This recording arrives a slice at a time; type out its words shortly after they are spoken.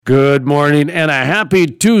Good morning and a happy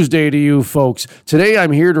Tuesday to you folks. Today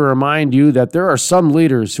I'm here to remind you that there are some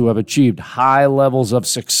leaders who have achieved high levels of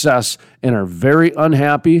success and are very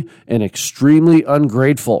unhappy and extremely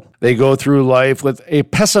ungrateful. They go through life with a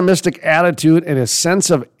pessimistic attitude and a sense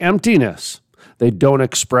of emptiness. They don't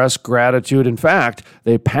express gratitude. In fact,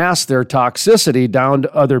 they pass their toxicity down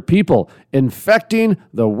to other people, infecting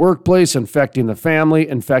the workplace, infecting the family,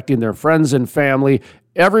 infecting their friends and family,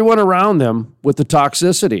 everyone around them with the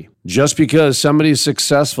toxicity. Just because somebody's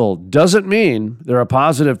successful doesn't mean they're a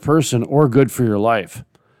positive person or good for your life.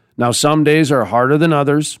 Now, some days are harder than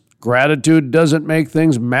others. Gratitude doesn't make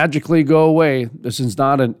things magically go away. This is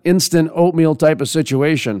not an instant oatmeal type of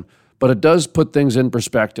situation, but it does put things in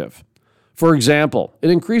perspective. For example, it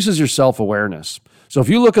increases your self-awareness. So if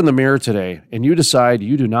you look in the mirror today and you decide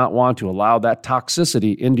you do not want to allow that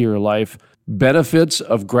toxicity into your life, benefits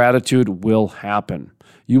of gratitude will happen.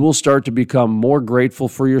 You will start to become more grateful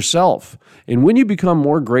for yourself. And when you become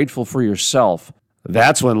more grateful for yourself,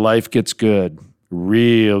 that's when life gets good,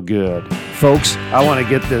 real good. Folks, I want to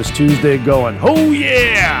get this Tuesday going. Oh,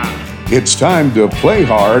 yeah! It's time to play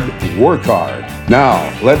hard, work hard.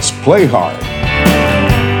 Now, let's play hard.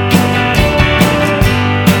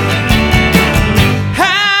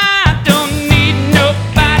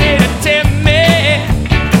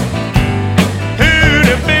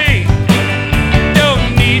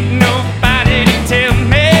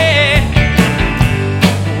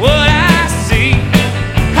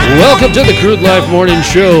 Welcome to the Crude Life Morning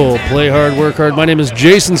Show. Play hard, work hard. My name is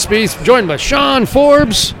Jason Spieth, joined by Sean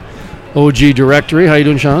Forbes, OG Directory. How you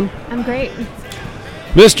doing, Sean? I'm great.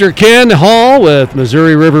 Mr. Ken Hall with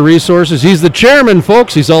Missouri River Resources. He's the chairman,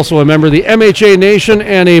 folks. He's also a member of the MHA Nation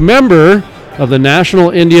and a member of the National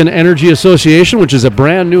Indian Energy Association, which is a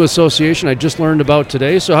brand new association I just learned about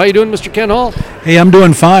today. So how you doing, Mr. Ken Hall? Hey, I'm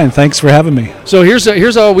doing fine. Thanks for having me. So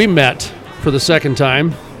here's how we met for the second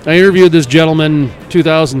time. I interviewed this gentleman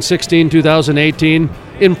 2016, 2018,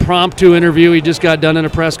 impromptu interview. He just got done in a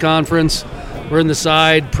press conference. We're in the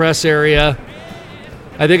side press area.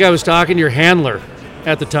 I think I was talking to your handler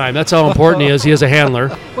at the time. That's how important he is. He has a handler.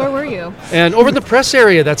 Where were you? And over in the press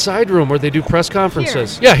area, that side room where they do press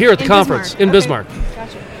conferences. Here? Yeah, here at the conference in Bismarck.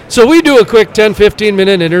 Gotcha. So we do a quick 10,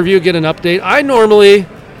 15-minute interview, get an update. I normally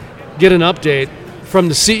get an update from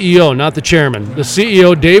the CEO, not the chairman. The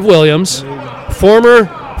CEO, Dave Williams,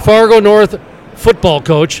 former Fargo North football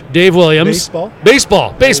coach, Dave Williams.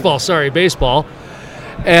 Baseball.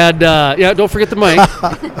 And, don't forget the mic.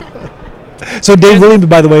 So Dave Williams,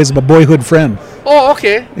 by the way, is my boyhood friend. Oh,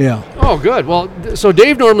 okay. Yeah. Oh, good. Well, so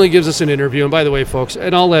Dave normally gives us an interview. And by the way, folks,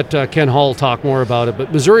 and I'll let Ken Hall talk more about it,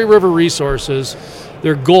 but Missouri River Resources,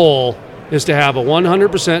 their goal is to have a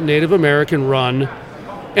 100% Native American-run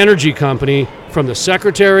energy company, from the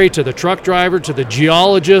secretary to the truck driver to the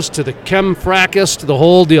geologist to the chemfracist, the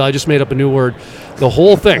whole deal. I just made up a new word. The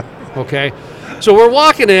whole thing, okay? So we're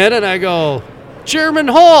walking in, and I go, Chairman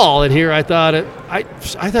Hall. And here I thought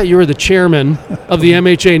you were the chairman of the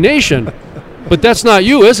MHA Nation. But that's not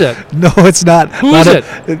you, is it? No, it's not. Who is it?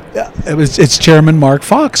 It's Chairman Mark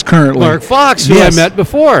Fox currently. Mark Fox, who yes. I met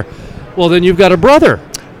before. Well, then you've got a brother.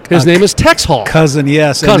 His name is Tex Hall. Cousin,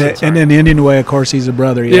 yes. And in the Indian way, of course, he's a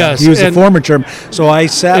brother. Yeah. Yes. He was a former chairman. So I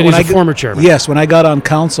sat. And he's a former chairman. Yes. When I got on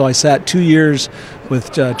council, I sat 2 years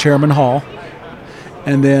with Chairman Hall.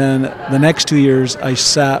 And then the next 2 years, I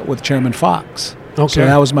sat with Chairman Fox. Okay. So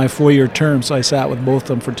that was my 4-year term. So I sat with both of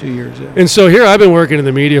them for 2 years. Yeah. And so here I've been working in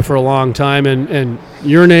the media for a long time. And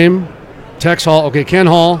your name, Tex Hall. Okay, Ken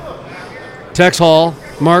Hall, Tex Hall,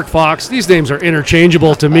 Mark Fox. These names are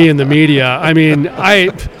interchangeable to me in the media. I mean,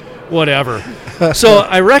 whatever. So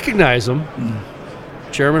I recognize him.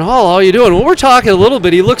 Chairman Hall, how you doing? Well, we're talking a little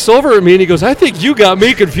bit. He looks over at me and he goes, I think you got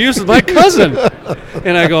me confused with my cousin.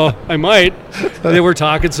 And I go, I might. And they were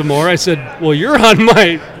talking some more. I said, well, you're on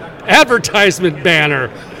my advertisement banner.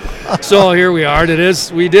 So here we are.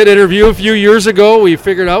 We did interview a few years ago. We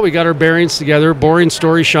figured out we got our bearings together. Boring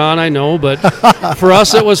story, Sean, I know. But for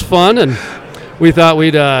us, it was fun. And we thought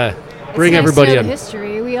we'd bring everybody in.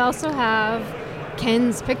 History. We also have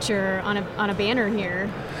Ken's picture on a banner here,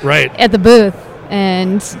 right at the booth,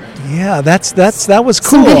 and yeah, that was cool.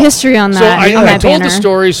 Some good history on that. So I told banner. the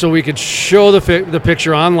story so we could show the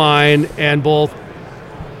picture online, and both.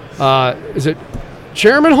 Is it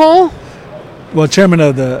Chairman Hall? Well, chairman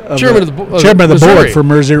of the Missouri. board for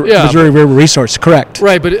Missouri River Resource, correct?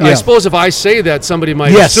 Right, but I suppose if I say that, somebody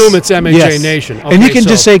might assume it's MHA Nation. Okay, and you can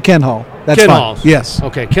just say Ken Hall. That's Ken fine. Hall. Yes.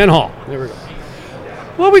 Okay, Ken Hall. There we go.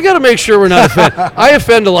 Well, we got to make sure we're not offended. I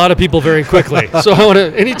offend a lot of people very quickly, so I want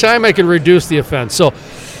to. Anytime I can reduce the offense. So,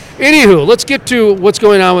 Anywho, let's get to what's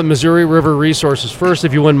going on with Missouri River Resources. First,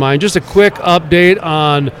 if you wouldn't mind, just a quick update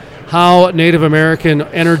on how Native American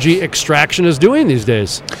energy extraction is doing these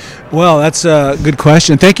days. Well, that's a good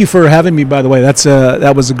question. Thank you for having me, by the way.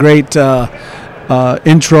 That was a great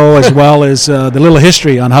intro, as well as the little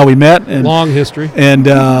history on how we met. And, long history. And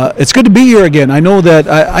it's good to be here again. I know that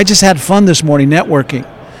I just had fun this morning networking.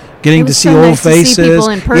 Getting to see so old nice faces. To see people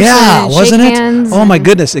in person, yeah, wasn't it? Oh my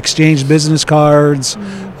goodness! Exchange business cards,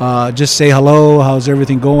 just say hello. How's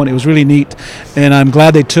everything going? It was really neat, and I'm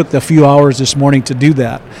glad they took a few hours this morning to do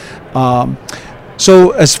that.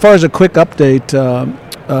 So, as far as a quick update,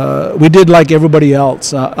 we did like everybody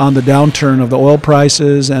else on the downturn of the oil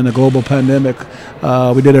prices and the global pandemic.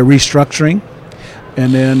 We did a restructuring.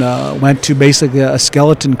 And then went to basically a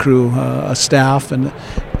skeleton crew, a staff and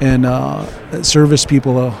service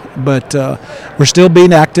people. But we're still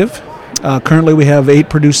being active. Currently, we have 8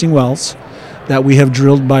 producing wells that we have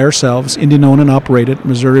drilled by ourselves, Indian owned and operated,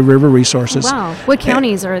 Missouri River Resources. Wow. What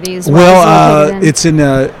counties are these? Well, it's in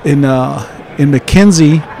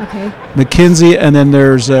McKenzie. Okay. McKenzie, and then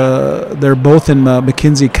they're both in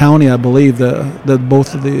McKenzie County, I believe.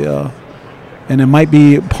 Both of the. And it might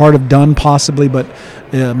be part of Dunn possibly, but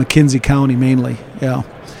McKenzie County mainly, yeah.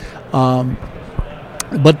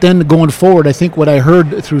 But then going forward, I think what I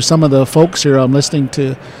heard through some of the folks here, I'm listening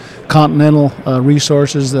to Continental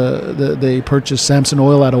Resources, they purchased Samson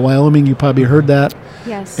Oil out of Wyoming. You probably heard that.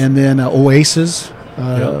 Yes. And then Oasis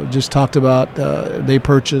just talked about they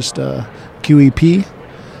purchased QEP.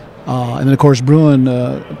 And then, of course, Bruin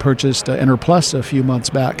purchased EnerPlus a few months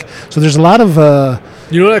back. So there's a lot of...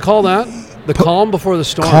 you know what I call that? The calm before the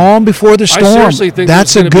storm. Calm before the storm. I seriously think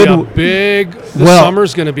that's it's going to good. Be a big. This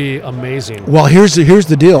summer's going to be amazing. Well, here's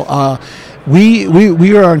the deal.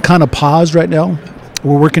 We are on kind of pause right now.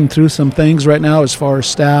 We're working through some things right now as far as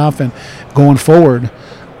staff and going forward.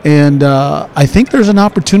 And I think there's an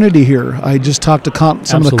opportunity here. I just talked to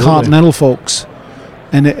some of the Continental folks.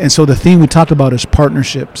 And so the theme we talked about is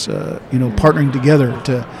partnerships, partnering together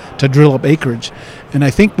to drill up acreage. And I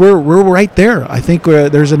think we're right there. I think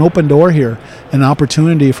there's an open door here, an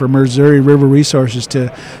opportunity for Missouri River Resources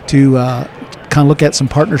to kind of look at some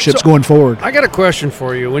partnerships going forward. I got a question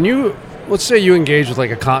for you. When let's say you engage with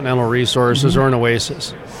like a Continental Resources or an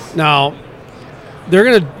Oasis. Now, they're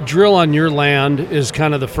going to drill on your land is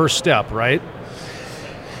kind of the first step, right?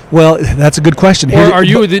 Well, that's a good question. Or are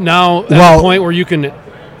you now at the point where you can...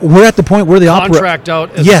 We're at the point where the contract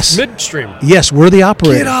out as midstream. Yes, we're the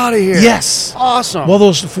operator. Get out of here. Yes. Awesome. Well,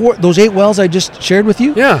 those 8 wells I just shared with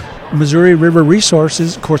you. Yeah. Missouri River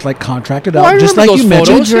Resources, of course, contracted out, just like you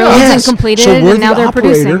mentioned. Drilled and completed, so we're and now the they're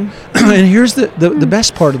operator. producing. And here's the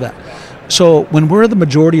best part of that. So when we're the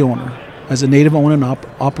majority owner, as a native owner and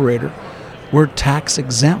operator, we're tax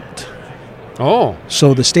exempt. Oh.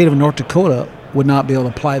 So the state of North Dakota would not be able to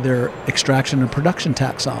apply their extraction and production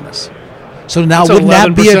tax on us. So now wouldn't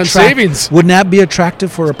that be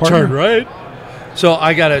attractive for a partner? Turn right. So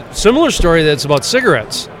I got a similar story that's about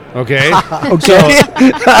cigarettes. Okay. Okay.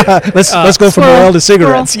 Let's go from oil to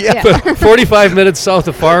cigarettes. Yeah. 45 minutes south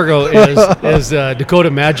of Fargo is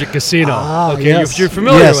Dakota Magic Casino. Okay, yes. You're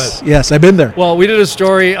familiar with. Yes, I've been there. Well, we did a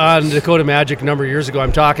story on Dakota Magic a number of years ago.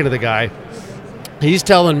 I'm talking to the guy. He's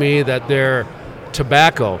telling me that their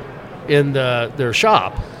tobacco in their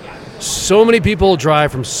shop, so many people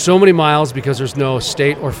drive from so many miles because there's no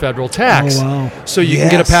state or federal tax. Oh, wow. So you can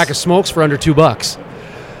get a pack of smokes for under $2.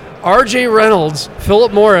 R.J. Reynolds,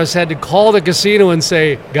 Philip Morris had to call the casino and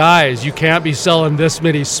say, guys, you can't be selling this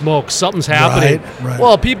many smokes. Something's happening. Right.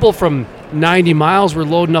 Well, people from 90 miles were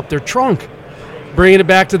loading up their trunk, bringing it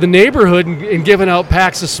back to the neighborhood and giving out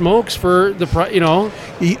packs of smokes for the, You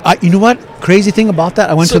know what? Crazy thing about that,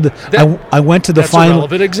 I went to the that's final. A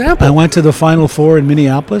relevant example. I went to the Final Four in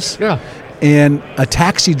Minneapolis. Yeah. And a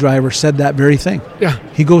taxi driver said that very thing. Yeah.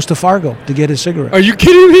 He goes to Fargo to get his cigarette. Are you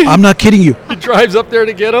kidding me? I'm not kidding you. He drives up there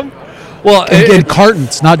to get them? Well, and get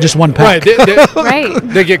cartons, not just one pack. Right.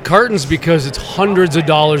 They get cartons because it's hundreds of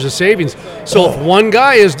dollars of savings. So if one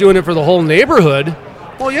guy is doing it for the whole neighborhood,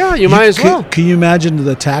 well, yeah, you might as well. Can you imagine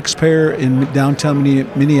the taxpayer in downtown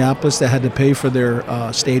Minneapolis that had to pay for their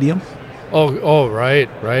stadium? Oh, right.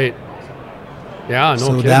 Yeah, no So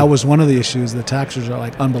kidding. that was one of the issues. The taxes are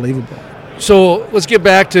unbelievable. So let's get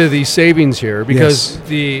back to the savings here, because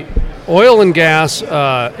the oil and gas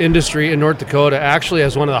industry in North Dakota actually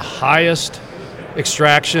has one of the highest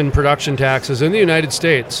extraction production taxes in the United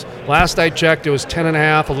States. Last I checked, it was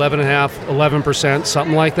 10.5%, 11.5%, 11%,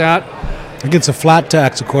 something like that. I think it's a flat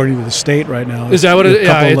tax according to the state right now. Is that what it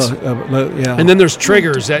is? Yeah. And then there's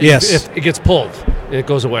triggers that if it gets pulled, it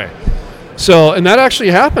goes away. So, and that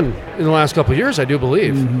actually happened in the last couple of years, I do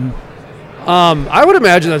believe. I would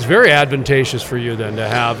imagine that's very advantageous for you then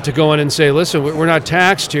to go in and say, listen, we're not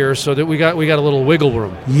taxed here, so that we got a little wiggle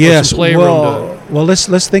room. Yes. Well,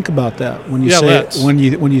 let's think about that when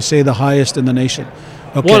you when you say the highest in the nation.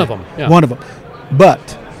 Okay. One of them. Yeah. One of them.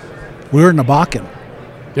 But we're in the Bakken.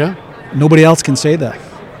 Yeah. Nobody else can say that.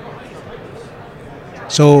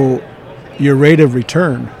 So your rate of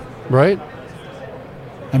return, right?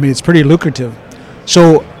 I mean, it's pretty lucrative.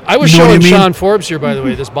 So I was showing Sean Forbes here, by the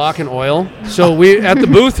way, this Bakken oil. So we at the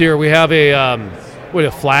booth here, we have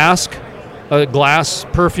a flask, a glass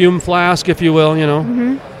perfume flask, if you will,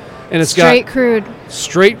 and it's straight crude.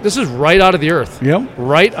 This is right out of the earth. Yep.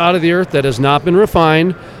 Right out of the earth that has not been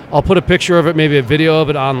refined. I'll put a picture of it, maybe a video of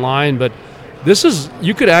it online, but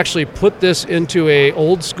you could actually put this into a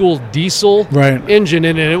old school diesel engine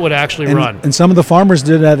and it would actually run. And some of the farmers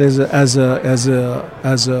did that as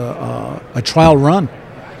a trial run.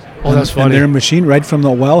 Oh, that's funny. And their machine right from the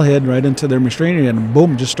wellhead right into their machinery and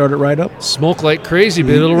boom, just started right up. Smoke like crazy,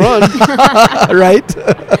 but it'll run. Right.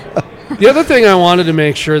 The other thing I wanted to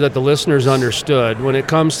make sure that the listeners understood when it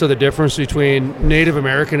comes to the difference between Native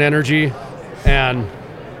American energy and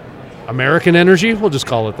American energy, we'll just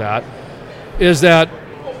call it that, is that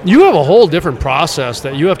you have a whole different process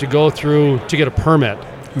that you have to go through to get a permit.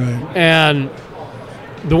 Right. And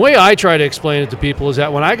the way I try to explain it to people is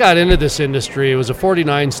that when I got into this industry, it was a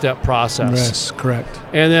 49-step process. Yes, correct.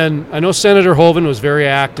 And then I know Senator Hoeven was very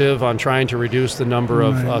active on trying to reduce the number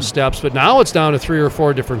of steps, but now it's down to 3 or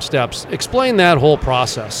 4 different steps. Explain that whole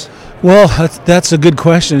process. Well, that's a good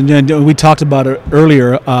question. And we talked about it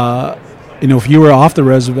earlier. If you were off the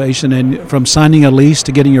reservation and from signing a lease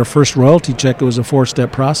to getting your first royalty check, it was a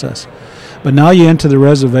 4-step process. But now you enter the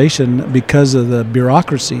reservation because of the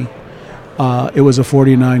bureaucracy. It was a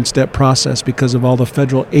 49-step process because of all the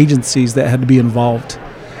federal agencies that had to be involved.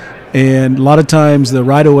 And a lot of times the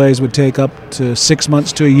right-of-ways would take up to 6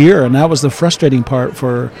 months to a year, and that was the frustrating part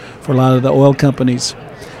for a lot of the oil companies.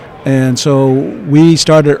 And so we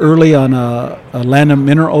started early on a Land and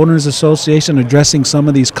Mineral Owners Association addressing some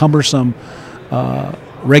of these cumbersome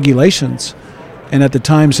regulations. And at the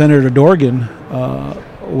time, Senator Dorgan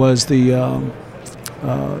was the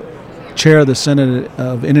chair of the Senate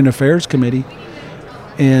of Indian Affairs Committee,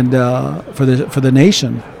 and for the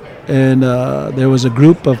nation. And there was a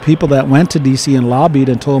group of people that went to D.C. and lobbied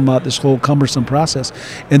and told them about this whole cumbersome process.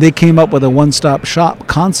 And they came up with a one-stop shop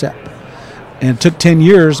concept. And it took 10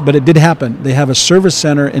 years, but it did happen. They have a service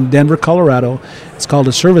center in Denver, Colorado. It's called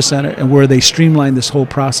a service center, and where they streamlined this whole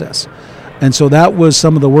process. And so that was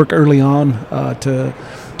some of the work early on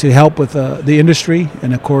to help with the industry,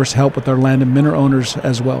 and of course help with our land and mineral owners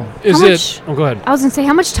as well. Go ahead. I was going to say,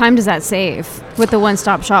 how much time does that save with the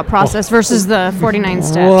one-stop shop process versus the 49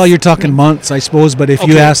 steps? Well, you're talking months, I suppose, but if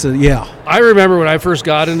you asked it, yeah. I remember when I first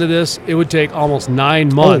got into this, it would take almost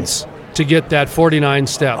 9 months to get that 49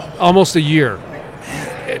 step, almost a year.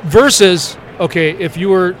 Versus, if you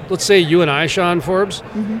were, let's say you and I, Sean Forbes,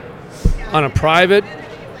 on a private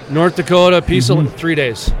North Dakota piece of 3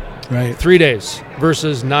 days. Right. 3 days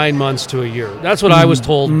versus 9 months to a year. That's what I was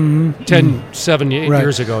told 7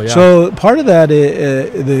 years ago. Yeah. So part of that,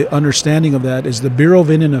 the understanding of that is the Bureau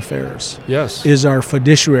of Indian Affairs. Yes. Is our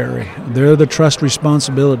fiduciary. They're the trust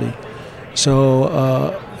responsibility.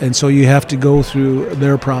 So and so you have to go through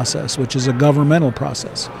their process, which is a governmental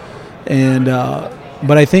process. And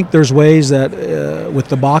but I think there's ways that with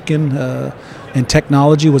the Bakken and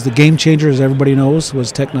technology was the game changer, as everybody knows,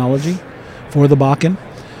 was technology for the Bakken.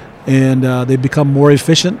 And they become more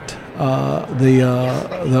efficient,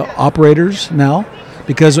 the operators now,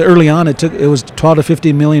 because early on it was $12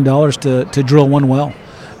 to $15 million to drill one well.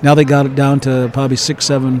 Now they got it down to probably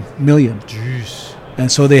 6-7 million. Jeez.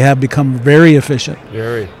 And so they have become very efficient.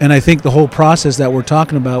 Very. And I think the whole process that we're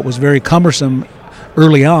talking about was very cumbersome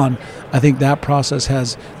early on. I think that process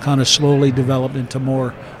has kind of slowly developed into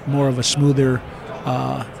more of a smoother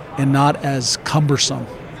and not as cumbersome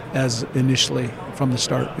as initially from the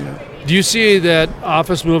start. Yeah. Do you see that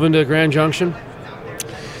office moving to Grand Junction?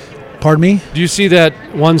 Pardon me? Do you see that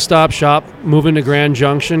one-stop shop moving to Grand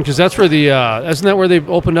Junction? Because that's where isn't that where they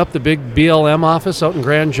opened up the big BLM office out in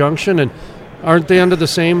Grand Junction? And aren't they under the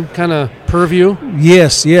same kind of purview?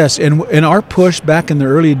 Yes. And our push back in the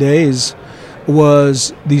early days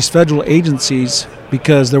was these federal agencies,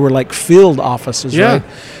 because there were like field offices, right?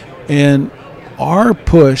 And our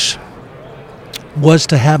push was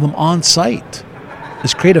to have them on site.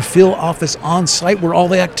 Let's create a field office on site where all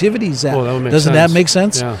the activities at. Oh, that would make Doesn't sense. that make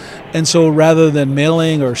sense? Yeah. And so rather than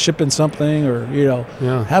mailing or shipping something or,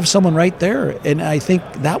 have someone right there. And I think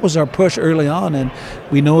that was our push early on. And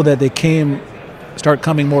we know that they start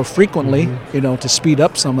coming more frequently, to speed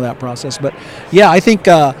up some of that process. But, yeah, I think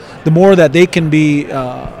the more that they can be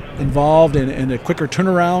involved in a quicker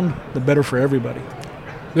turnaround, the better for everybody.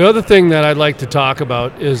 The other thing that I'd like to talk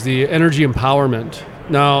about is the energy empowerment.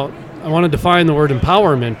 Now, I want to define the word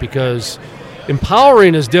empowerment because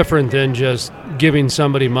empowering is different than just giving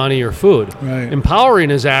somebody money or food. Right.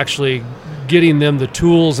 Empowering is actually getting them the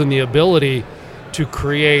tools and the ability to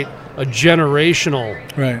create a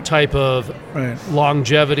generational type of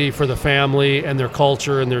longevity for the family and their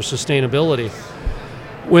culture and their sustainability.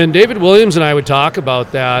 When David Williams and I would talk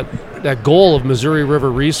about that goal of Missouri River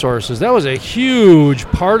Resources, that was a huge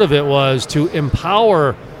part of it, was to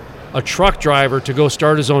empower a truck driver to go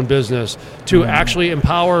start his own business, to actually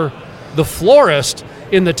empower the florist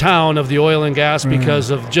in the town of the oil and gas because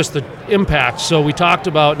of just the impact. So we talked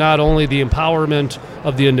about not only the empowerment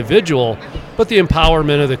of the individual, but the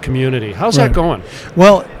empowerment of the community. How's that going?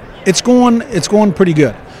 Well, it's going pretty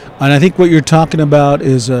good. And I think what you're talking about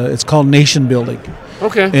is it's called nation building.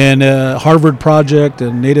 Okay. And Harvard Project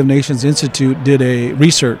and Native Nations Institute did a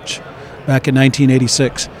research back in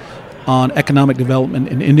 1986 on economic development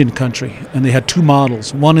in Indian country. And they had two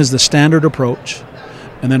models. One is the standard approach,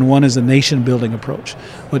 and then one is the nation-building approach.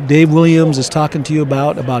 What Dave Williams is talking to you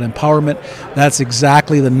about empowerment, that's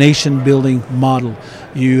exactly the nation-building model.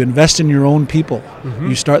 You invest in your own people.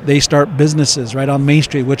 They start businesses right on Main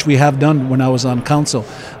Street, which we have done when I was on council.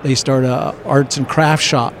 They start a arts and craft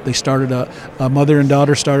shop. They started a mother and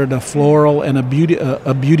daughter started a floral and a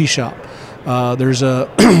beauty shop. There's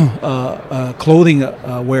a clothing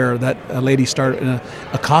wear that a lady started,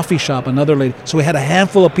 a coffee shop, another lady. So we had a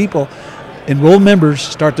handful of people, enrolled members,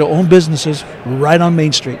 start their own businesses right on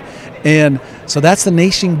Main Street. And so that's the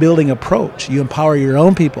nation building approach. You empower your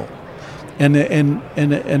own people. And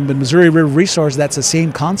with Missouri River Resource, that's the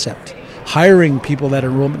same concept. Hiring people that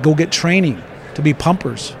go get training to be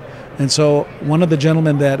pumpers. And so one of the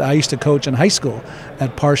gentlemen that I used to coach in high school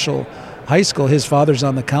at Partial High School, his father's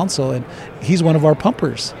on the council, and he's one of our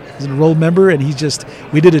pumpers. He's an enrolled member, and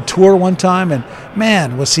we did a tour one time, and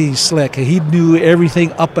man, was he slick. He knew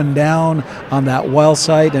everything up and down on that well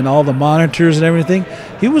site and all the monitors and everything.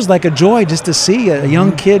 He was like a joy just to see. A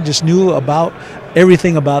young kid just knew about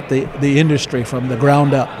everything about the industry from the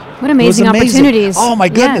ground up. What amazing opportunities. Oh, my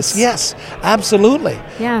goodness. Yes, absolutely.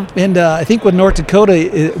 Yeah. And I think with North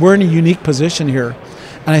Dakota, we're in a unique position here.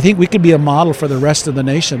 And I think we could be a model for the rest of the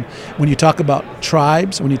nation. When you talk about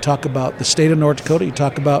tribes, when you talk about the state of North Dakota, you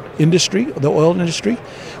talk about industry, the oil industry,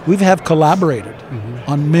 we have collaborated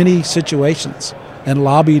on many situations and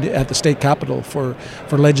lobbied at the state capitol for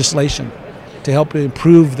legislation to help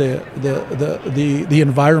improve the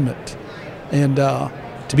environment and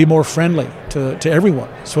to be more friendly to everyone.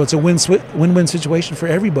 So it's a win-win situation for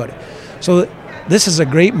everybody. So this is a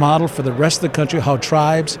great model for the rest of the country, how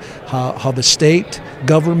tribes, how the state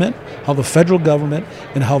government, how the federal government,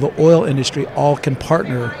 and how the oil industry all can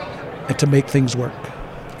partner to make things work.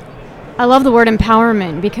 I love the word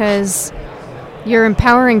empowerment because you're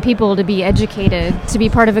empowering people to be educated, to be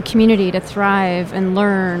part of a community, to thrive and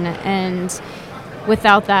learn. And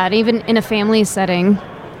without that, even in a family setting,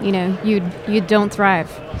 you don't thrive.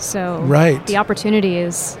 So the opportunity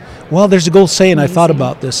is... Well, there's a goal saying, I thought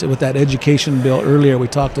about this with that education bill earlier we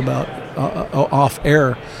talked about off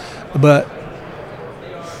air, but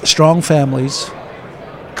strong families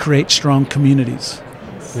create strong communities,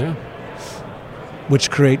 which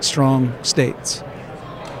create strong states.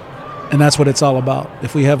 And that's what it's all about.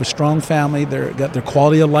 If we have a strong family, their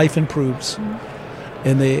quality of life improves,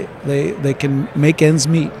 and they can make ends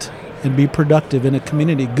meet and be productive in a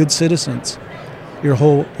community, good citizens. Your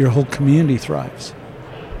whole community thrives.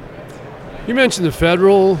 You mentioned the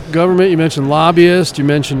federal government, you mentioned lobbyists, you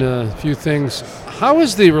mentioned a few things. How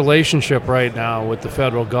is the relationship right now with the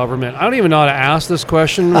federal government? I don't even know how to ask this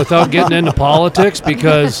question without getting into politics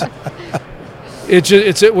because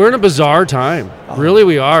we're in a bizarre time. Really,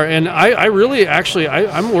 we are. And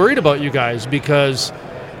I'm worried about you guys because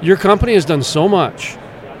your company has done so much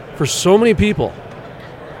for so many people.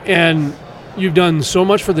 And you've done so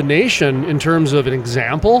much for the nation in terms of an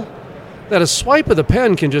example that a swipe of the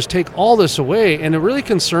pen can just take all this away, and it really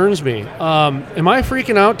concerns me. Am I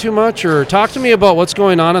freaking out too much? Or talk to me about what's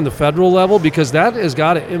going on the federal level, because that has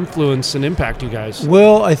got to influence and impact you guys.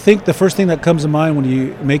 Well, I think the first thing that comes to mind when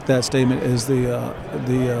you make that statement is the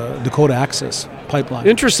Dakota Access Pipeline.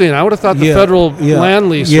 Interesting. I would have thought the federal land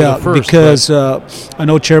lease was the first. Because I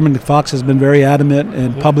know Chairman Fox has been very adamant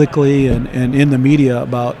and publicly and in the media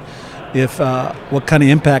about if what kind of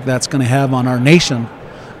impact that's going to have on our nation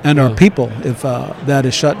and our people if that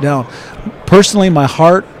is shut down. Personally, my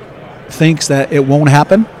heart thinks that it won't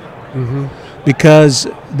happen because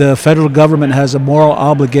the federal government has a moral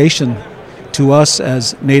obligation to us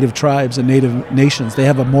as native tribes and native nations. They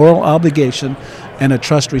have a moral obligation and a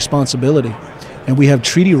trust responsibility, and we have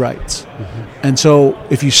treaty rights. And so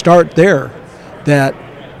if you start there, that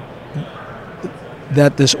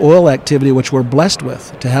this oil activity, which we're blessed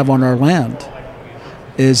with to have on our land,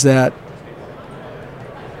 is that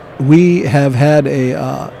we have had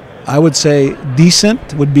I would say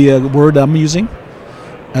decent would be a word I'm using,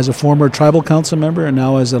 as a former tribal council member and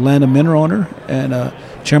now as a land and mineral owner and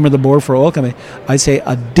chairman of the board for oil company, I'd say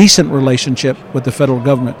a decent relationship with the federal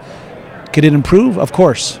government. Could it improve? Of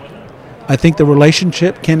course. I think the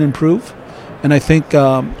relationship can improve. And I think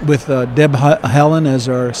with Deb Helen as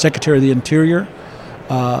our Secretary of the Interior,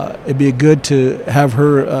 it'd be good to have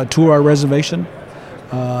her tour our reservation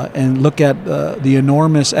and look at the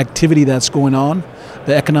enormous activity that's going on,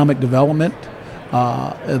 the economic development,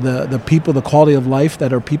 the people, the quality of life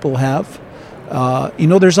that our people have.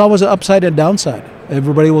 There's always an upside and downside.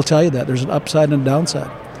 Everybody will tell you that. There's an upside and a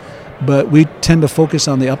downside. But we tend to focus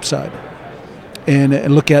on the upside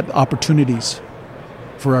and look at opportunities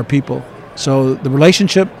for our people. So the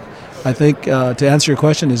relationship, I think, to answer your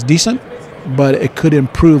question, is decent, but it could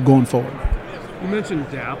improve going forward. You mentioned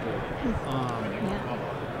DAPL,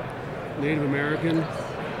 Native American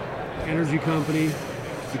Energy Company,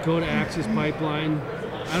 Dakota Access Pipeline.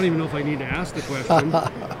 I don't even know if I need to ask the question,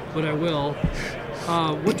 but I will.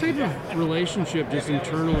 What type of relationship just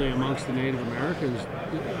internally amongst the Native Americans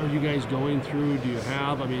are you guys going through? Do you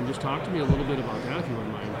have? I mean, just talk to me a little bit about that if you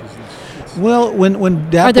wouldn't mind. Well, when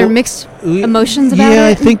DAPL, are there mixed emotions about it? Yeah,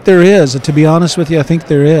 I think there is. To be honest with you, I think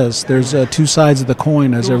there is. There's two sides of the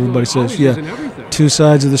coin, as everybody says. Yeah, two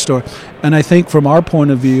sides of the story. And I think from our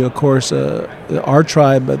point of view, of course, our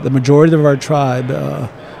tribe, the majority of our tribe,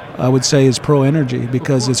 I would say, is pro-energy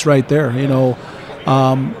because it's right there,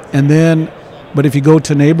 and then, but if you go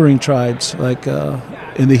to neighboring tribes, like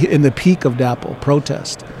in the peak of DAPL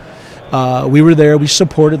protest, we were there. We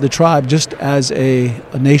supported the tribe just as a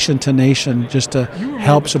nation to nation, just to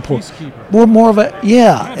help support. We're more of a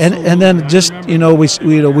and then just we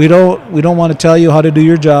don't want to tell you how to do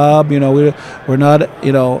your job. We're not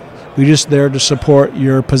we're just there to support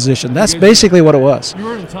your position. That's basically what it was. You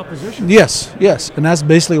were in a tough position. Yes, and that's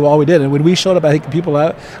basically all we did. And when we showed up, I think a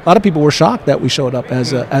lot of people were shocked that we showed up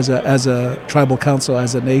as a tribal council,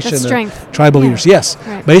 as a nation, that's strength. Tribal leaders. Yes,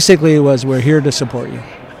 right. Basically it was, we're here to support you.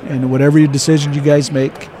 And whatever decision you guys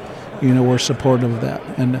make, we're supportive of that.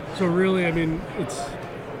 And so really, I mean,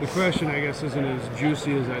 the question, I guess, isn't as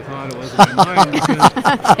juicy as I thought it was in my mind.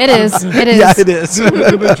 Because it is. Yeah, it is.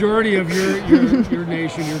 The majority of your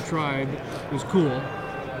nation, your tribe, is cool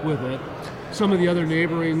with it. Some of the other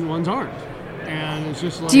neighboring ones aren't. And it's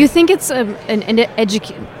just like... Do you think it's an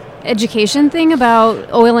education thing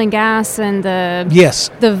about oil and gas and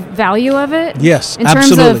the value of it? Yes, in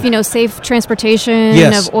terms of safe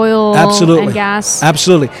transportation of oil and gas.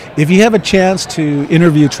 Absolutely. If you have a chance to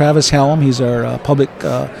interview Travis Hallam, he's our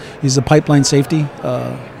he's the pipeline safety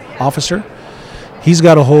officer. He's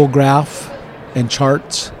got a whole graph and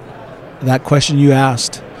charts. That question you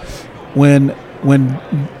asked, when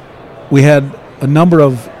we had a number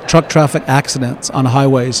of truck traffic accidents on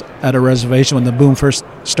highways at a reservation when the boom first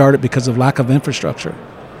started because of lack of infrastructure.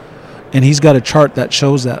 And he's got a chart that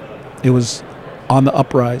shows that. It was on the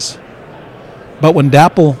uprise. But when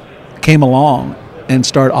DAPL came along and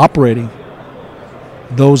started operating,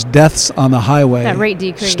 those deaths on the highway that rate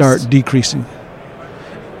decreased. Start decreasing.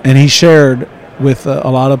 And he shared with a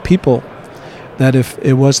lot of people that if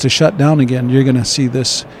it was to shut down again, you're going to see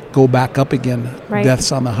this go back up again, right.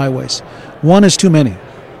 Deaths on the highways. One is too many.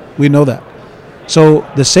 We know that. So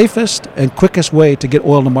the safest and quickest way to get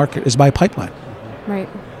oil to market is by pipeline. Right.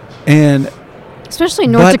 And especially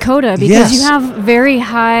North Dakota, because you have very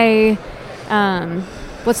high,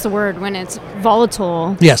 what's the word, when it's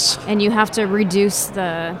volatile. Yes. And you have to reduce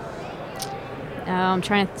the, you have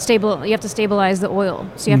to stabilize the oil.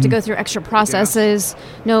 So you have to go through extra processes.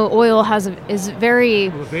 Yes. No, oil is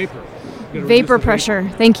very... Vapor pressure.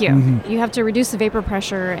 Thank you. Mm-hmm. You have to reduce the vapor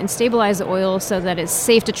pressure and stabilize the oil so that it's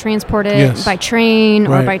safe to transport it by train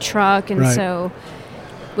or by truck. And so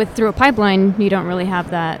through a pipeline, you don't really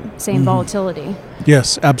have that same volatility.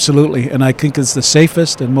 Yes, absolutely. And I think it's the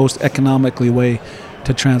safest and most economically way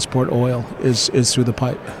to transport oil is through the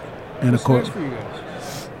pipe. And of course,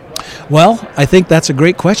 well, I think that's a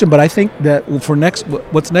great question. But I think that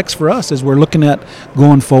what's next for us is we're looking at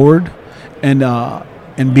going forward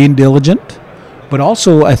and being diligent But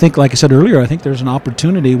also, I think, like I said earlier, I think there's an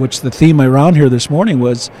opportunity, which the theme around here this morning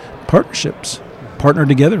was partnerships, partner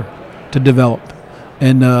together to develop.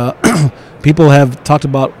 And people have talked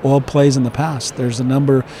about oil plays in the past. There's a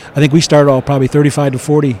number, I think we started all probably 35 to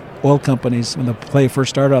 40 oil companies when the play first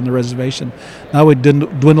started on the reservation. Now we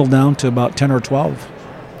dwindled down to about 10 or 12.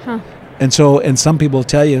 Huh. And so, and some people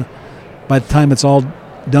tell you, by the time it's all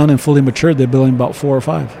done and fully matured, they're building about 4 or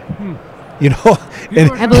 5. You know, and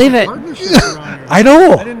I believe it. I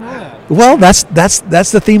know. I didn't know that. Well, that's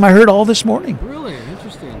the theme I heard all this morning. Really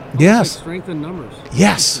interesting. Yes. Like strength in numbers.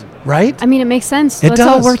 Yes. Right. I mean, it makes sense. It Let's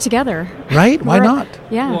all does. work together. Right. Why not?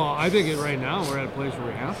 Yeah. Well, I think right now we're at a place where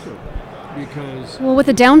we have to, because Well, with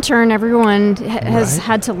the downturn, everyone has Right.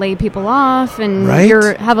 had to lay people off, and Right. you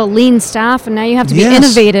have a lean staff, and now you have to be Yes.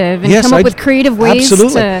 innovative and Yes, come up I- with creative ways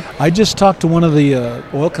Absolutely. to. I just talked to one of the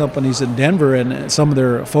oil companies in Denver, and some of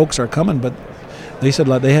their folks are coming, but they said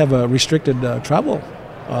like they have a restricted travel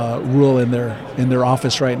rule in their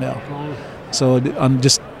office right now. So on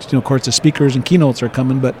just of course the speakers and keynotes are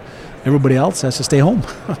coming, but everybody else has to stay home.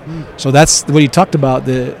 So that's what you talked about.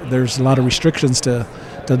 There's a lot of restrictions to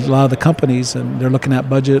a lot of the companies, and they're looking at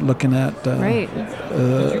budget, looking at Right.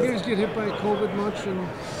 did you guys get hit by COVID much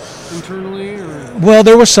internally, or Well,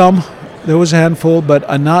 there was a handful, but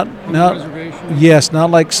not on the reservation? yes,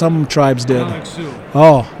 not like some tribes did. Not like Sioux.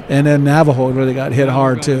 Oh, and then Navajo really got hit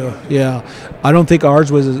hard too. Yeah, I don't think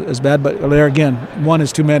ours was as bad, but there again, one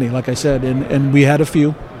is too many, like I said, and we had a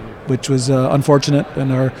few, which was unfortunate,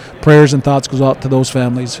 and our prayers and thoughts goes out to those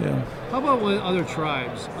families. Yeah. How about with other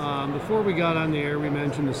tribes? Before we got on the air, we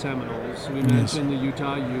mentioned the Seminoles. We mentioned the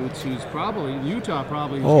Utah Utes, Utah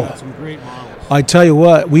probably has got some great models. I tell you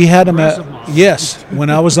what, we had them at Aggressive models. yes. When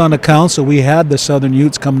I was on the council, we had the Southern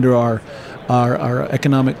Utes come to our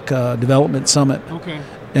economic development summit. Okay.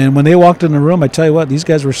 And when they walked in the room, I tell you what, these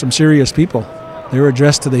guys were some serious people. They were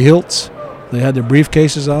dressed to the hilts. They had their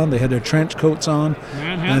briefcases on. They had their trench coats on.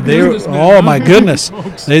 Manhattan And they were, businessmen. oh my goodness,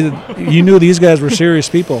 Folks. you knew these guys were serious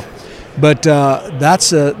people. But that's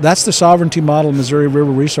the sovereignty model Missouri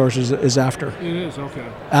River Resources is after. It is, okay.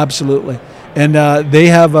 Absolutely, and they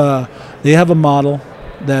have a model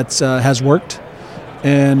that has worked,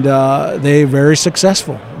 and they're very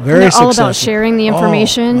successful. Very And they're all successful. about sharing the Oh, my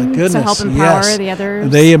information to goodness, help empower yes. the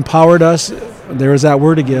others. They empowered us. There's that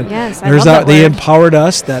word again. Yes, I love that They word. empowered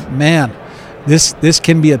us. That man, this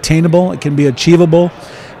can be attainable. It can be achievable,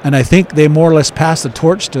 and I think they more or less passed the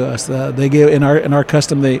torch to us. They gave in our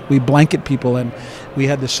custom. We blanket people, and we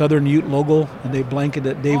had the Southern Ute logo, and they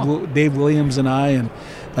blanketed Dave Williams and I, and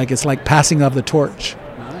it's like passing of the torch.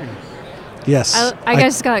 Nice. Yes, I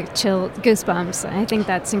just got goosebumps. I think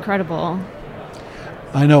that's incredible.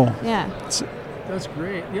 I know. Yeah. That's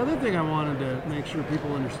great. The other thing I wanted to make sure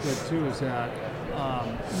people understood too is that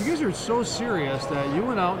you guys are so serious that you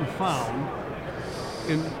went out and found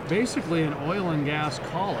basically an oil and gas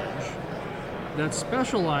college that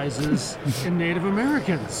specializes in Native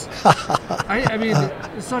Americans. I mean,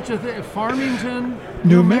 it's such a thing. Farmington,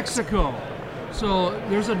 New Mexico. So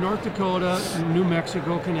there's a North Dakota, New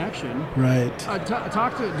Mexico connection. Right.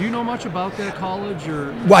 Do you know much about that college,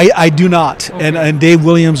 or? Well, I do not, Okay. and Dave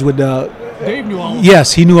Williams would. Dave knew all.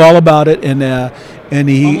 Yes, he knew all about it, and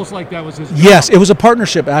he. Almost like that was his job. Yes, it was a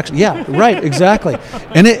partnership, actually. Yeah, right, exactly.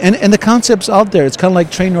 And the concept's out there. It's kind of like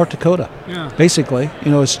Train North Dakota. Yeah. Basically,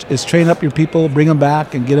 it's train up your people, bring them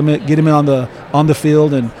back, and get them on the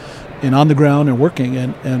field and on the ground and working,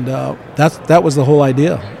 and that was the whole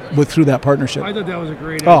idea through that partnership. I thought that was a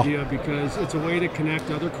great Oh. idea because it's a way to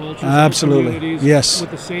connect other cultures, Absolutely. other communities Yes.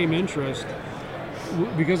 with the same interest.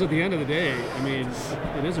 Because at the end of the day, I mean,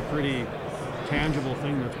 it is a pretty tangible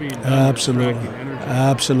thing that's being done. Absolutely. Extracting energy.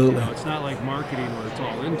 Absolutely. You know, it's not like marketing where it's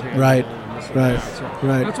all intangible. Right. And this and Right. that. So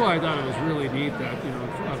Right. That's why I thought it was really neat that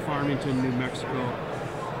Farmington, New Mexico,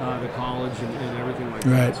 the college and everything like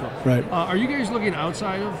Right. that. So, Right. are you guys looking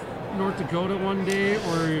outside of North Dakota one day,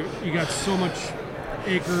 or you got so much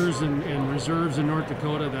acres and reserves in North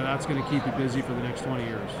Dakota that's going to keep you busy for the next 20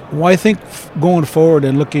 years? Well, I think going forward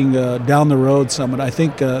and looking down the road, Summit, I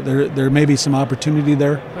think there may be some opportunity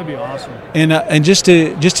there. That'd be awesome. And just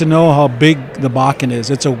to know how big the Bakken is,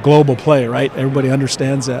 it's a global play, right? Everybody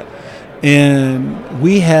understands that. And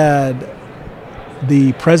we had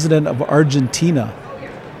the president of Argentina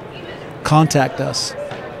contact us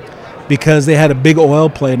because they had a big oil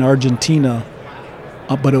play in Argentina,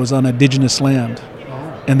 but it was on indigenous land.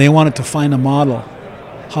 And they wanted to find a model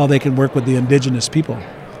how they can work with the indigenous people.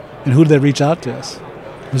 And who did they reach out to us?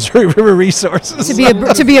 Missouri River Resources. To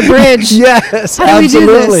be a bridge. Yes, How do we do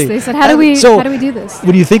absolutely. this? They said, how do we do this?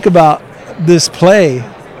 When you think about this play,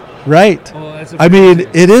 right? Oh, that's I mean,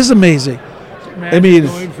 it is amazing. Imagine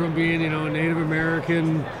going from being, a Native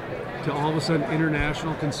American to all of a sudden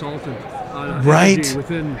international consultant on energy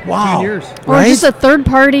within 10 years. Or just a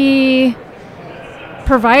third-party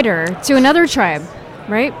provider to another tribe,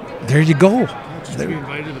 right? There you go. Just be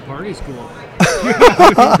invited to the party school.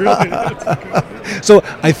 So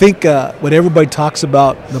I think when everybody talks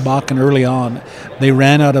about the Bakken early on, they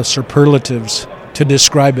ran out of superlatives to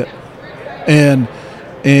describe it. And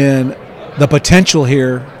the potential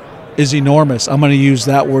here is enormous. I'm going to use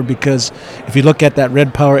that word because if you look at that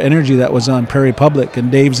Red Power Energy that was on Prairie Public,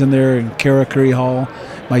 and Dave's in there, and Kara Curry Hall,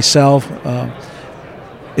 myself,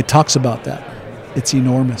 it talks about that. It's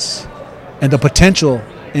enormous. And the potential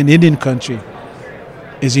in Indian country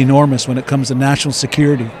is enormous when it comes to national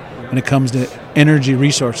security, when it comes to energy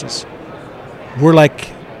resources.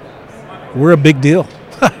 We're a big deal.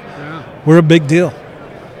 Yeah. We're a big deal.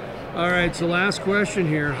 All right, so last question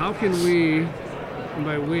here. How can we, and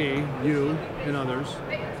by we, you and others,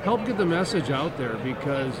 help get the message out there?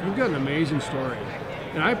 Because you've got an amazing story.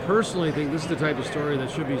 And I personally think this is the type of story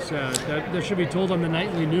that should be said, that should be told on the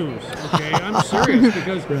nightly news, okay? I'm serious,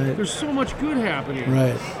 because there's so much good happening.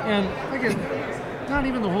 Right. And again, not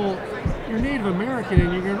even the whole, you're Native American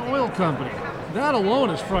and you're an oil company. That alone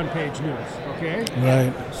is front page news, okay?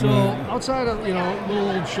 Right. So outside of,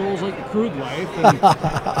 little old shows like The Crude Life and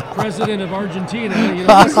President of Argentina,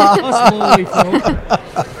 us lowly folk,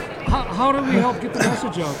 how do we help get the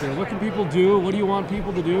message out there? What can people do? What do you want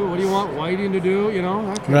people to do? What do you want Whiting to do?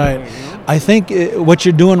 That kind of thing, I think what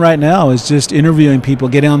you're doing right now is just interviewing people,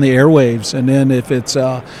 getting on the airwaves, and then if it's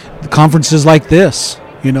conferences like this,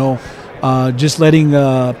 just letting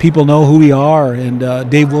people know who we are. And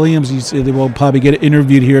Dave Williams, they will probably get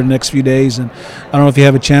interviewed here in the next few days. And I don't know if you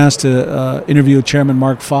have a chance to interview Chairman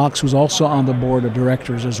Mark Fox, who's also on the board of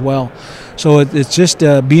directors as well. So it's just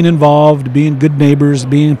being involved, being good neighbors,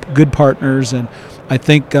 being good partners, and I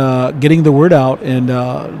think getting the word out and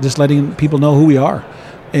just letting people know who we are.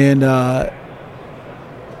 And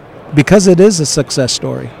because it is a success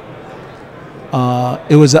story,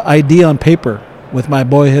 it was an idea on paper with my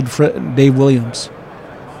boyhood friend Dave Williams.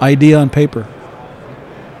 Idea on paper.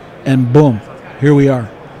 And boom, here we are.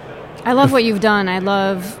 I love what you've done. I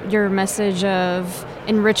love your message of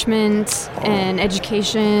enrichment and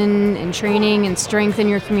education and training and strength in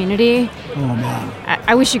your community. Oh, man.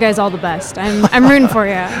 I wish you guys all the best. I'm rooting for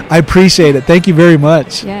you. I appreciate it. Thank you very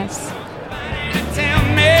much. Yes.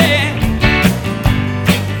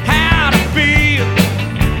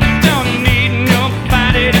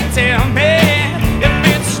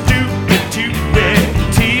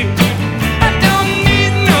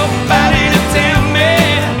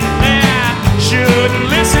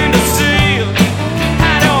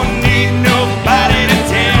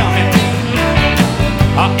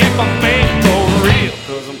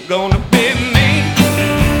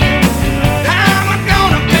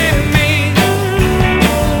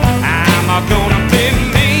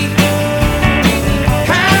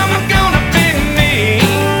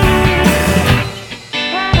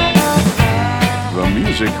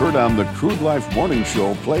 Heard on the Crude Life Morning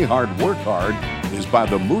Show, Play Hard, Work Hard, is by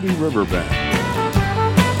the Moody River Band.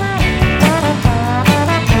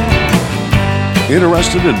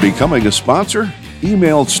 Interested in becoming a sponsor?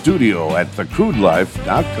 Email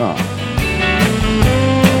studio@thecrudelife.com.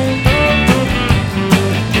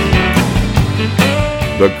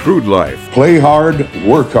 The Crude Life, Play Hard,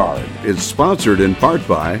 Work Hard, is sponsored in part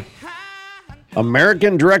by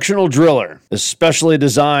American Directional Driller, especially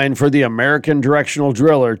designed for the American Directional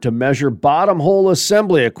Driller to measure bottom hole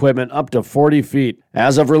assembly equipment up to 40 feet.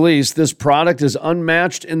 As of release, this product is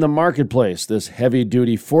unmatched in the marketplace. This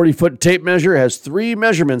heavy-duty 40-foot tape measure has 3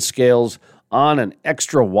 measurement scales on an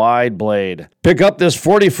extra wide blade. Pick up this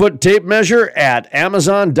 40-foot tape measure at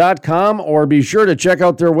Amazon.com or be sure to check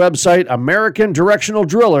out their website,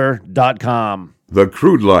 AmericanDirectionalDriller.com. The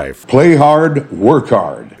Crude Life, Play Hard, Work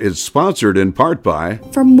Hard, is sponsored in part by...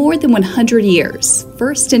 For more than 100 years,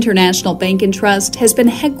 First International Bank and Trust has been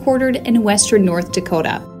headquartered in western North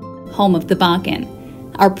Dakota, home of the Bakken.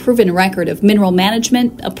 Our proven record of mineral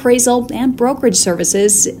management, appraisal, and brokerage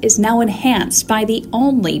services is now enhanced by the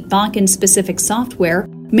only Bakken-specific software,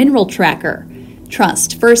 Mineral Tracker.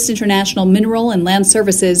 Trust First International Mineral and Land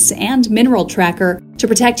Services and Mineral Tracker to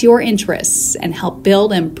protect your interests and help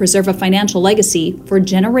build and preserve a financial legacy for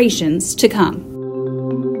generations to come.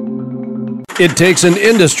 It takes an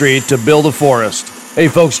industry to build a forest. Hey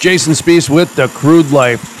folks, Jason Spees with The Crude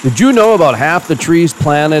Life. Did you know about half the trees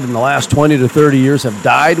planted in the last 20 to 30 years have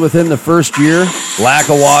died within the first year? Lack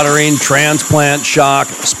of watering, transplant shock,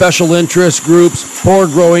 special interest groups, poor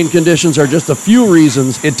growing conditions are just a few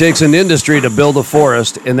reasons it takes an industry to build a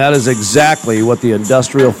forest, and that is exactly what the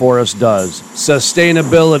industrial forest does.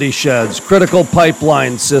 Sustainability sheds, critical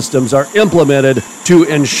pipeline systems are implemented to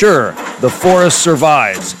ensure the forest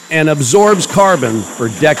survives and absorbs carbon for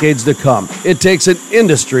decades to come. It takes an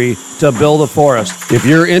industry to build a forest. If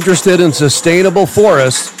you're interested in sustainable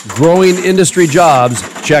forests, growing industry jobs,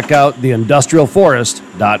 check out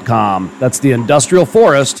theindustrialforest.com. That's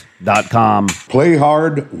theindustrialforest.com. Play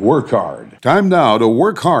hard, work hard. Time now to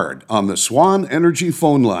work hard on the Swan Energy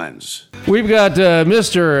phone lines. We've got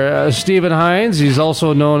Mr. Stephen Hines. He's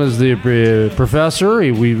also known as the professor.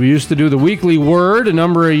 We used to do the Weekly Word a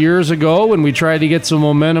number of years ago when we tried to get some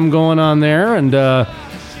momentum going on there. And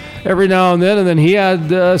every now and then he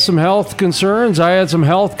had some health concerns. I had some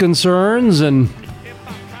health concerns. And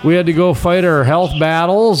we had to go fight our health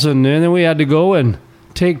battles. And then we had to go and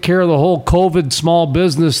take care of the whole COVID small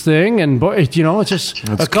business thing. And, boy, it's just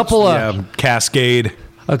a couple of... Cascade.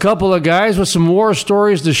 A couple of guys with some war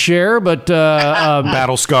stories to share, but...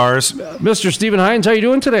 battle scars. Mr. Stephen Hines, how you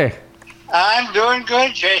doing today? I'm doing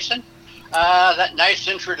good, Jason. That nice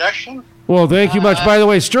introduction. Well, thank you much. By the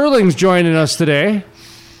way, Sterling's joining us today.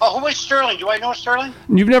 Oh, who is Sterling? Do I know Sterling?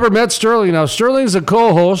 You've never met Sterling. Now, Sterling's a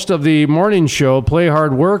co-host of the morning show, Play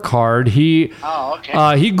Hard, Work Hard. He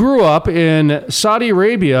grew up in Saudi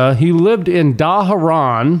Arabia. He lived in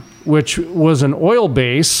Dhahran, which was an oil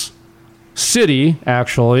base city,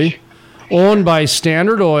 actually, owned by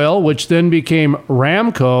Standard Oil, which then became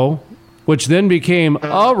Ramco, which then became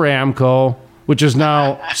Aramco, which is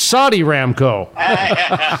now Saudi Ramco.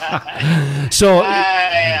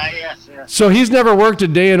 So he's never worked a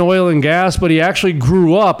day in oil and gas, but he actually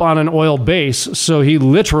grew up on an oil base. So he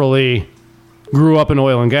literally grew up in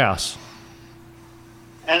oil and gas.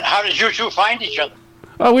 And how did you two find each other?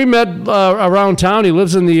 We met around town. He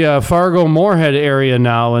lives in the Fargo-Moorhead area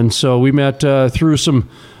now, and so we met through some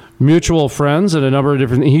mutual friends and a number of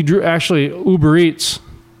different... He drew actually Uber Eats.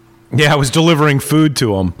 Yeah, I was delivering food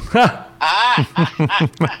to him.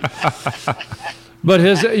 But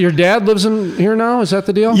your dad lives in here now? Is that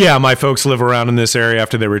the deal? Yeah, my folks live around in this area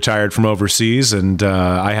after they retired from overseas, and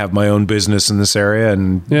I have my own business in this area,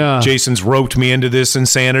 and Jason's roped me into this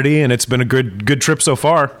insanity, and it's been a good trip so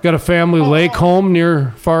far. Got a family lake home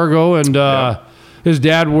near Fargo, and his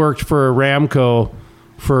dad worked for Ramco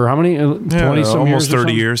for how many? 20-some years? Almost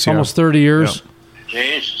 30 years. Yeah. Almost 30 years. Yeah.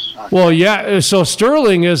 Jesus. Okay. Well, yeah, so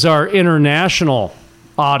Sterling is our international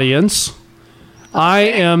audience. I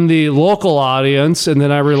am the local audience, and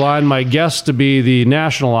then I rely on my guests to be the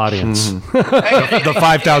national audience. The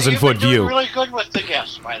 5,000-foot view. You're really good with the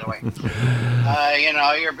guests, by the way.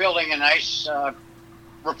 You're building a nice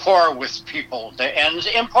rapport with people, and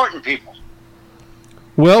important people.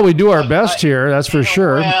 Well, we do our best here, that's for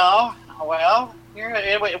sure. Well,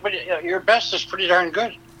 your best is pretty darn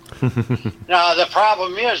good. Now, the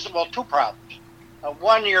problem is, two problems.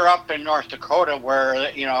 One, you're up in North Dakota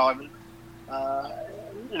where,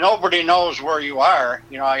 nobody knows where you are.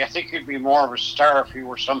 I think you'd be more of a star if you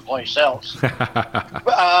were someplace else. But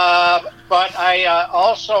I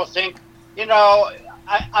also think,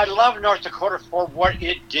 I love North Dakota for what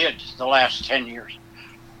it did the last 10 years.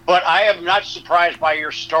 But I am not surprised by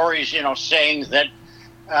your stories, saying that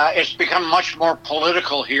it's become much more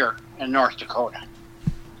political here in North Dakota.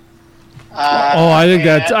 I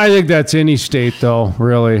think that's any state, though,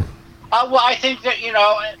 really. Well, I think that,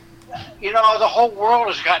 the whole world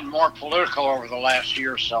has gotten more political over the last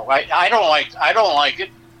year or so. I don't like it.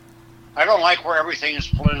 I don't like where everything is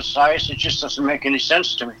politicized. It just doesn't make any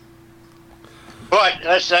sense to me. But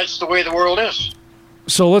that's the way the world is.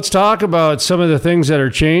 So let's talk about some of the things that are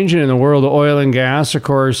changing in the world of oil and gas. Of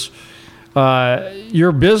course,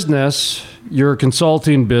 your business, your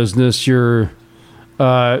consulting business, talk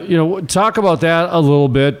about that a little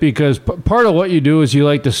bit, because part of what you do is you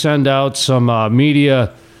like to send out some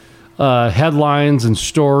media headlines and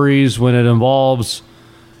stories when it involves,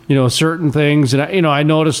 certain things. And, I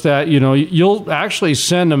noticed that, you'll actually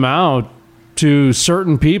send them out to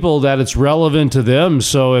certain people that it's relevant to them.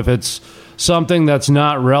 So if it's something that's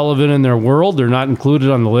not relevant in their world, they're not included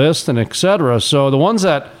on the list, and et cetera. So the ones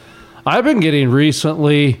that I've been getting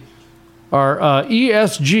recently are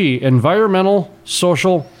ESG, environmental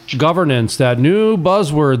social governance, that new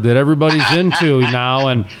buzzword that everybody's into now.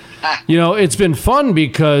 And, it's been fun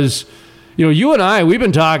because, you and I, we've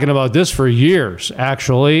been talking about this for years,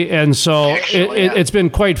 actually. And so it's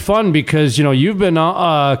been quite fun because, you've been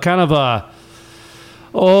kind of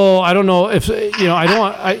I don't know if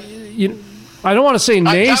I don't want to say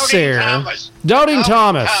naysayer. Doubting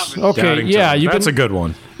Thomas. Okay, Doubting Thomas. That's a good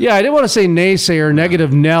one. Yeah, I didn't want to say naysayer,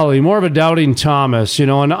 negative Nelly, more of a doubting Thomas,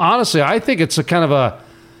 and honestly, I think it's a kind of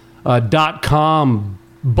a .com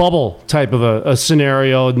bubble type of a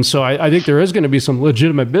scenario, and so I think there is going to be some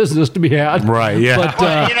legitimate business to be had. Right, yeah.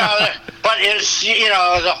 But it's,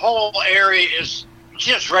 the whole area is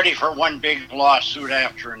just ready for one big lawsuit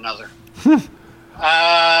after another.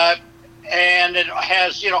 And it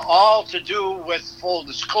has, all to do with full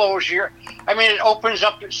disclosure. I mean, it opens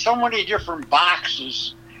up so many different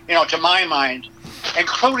boxes, to my mind,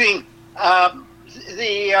 including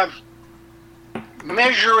the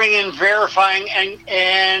measuring and verifying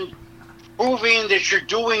and proving that you're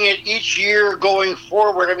doing it each year going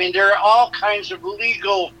forward. I mean, there are all kinds of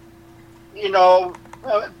legal,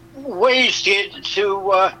 ways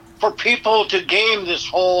to for people to game this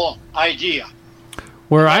whole idea.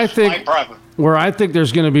 Where I think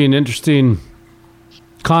there's going to be an interesting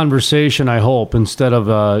conversation, I hope, instead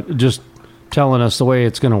of just telling us the way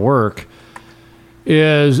it's going to work,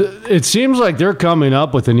 is it seems like they're coming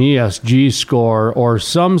up with an ESG score or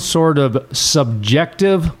some sort of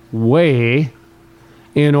subjective way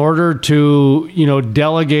in order to,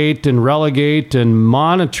 delegate and relegate and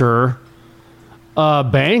monitor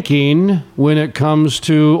banking when it comes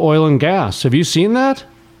to oil and gas. Have you seen that?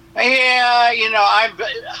 Yeah, I'm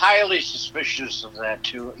highly suspicious of that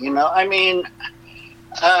too. I mean,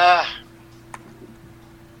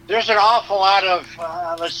 there's an awful lot of,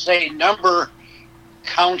 let's say, number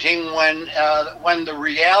counting when the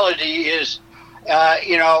reality is,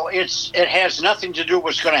 it has nothing to do with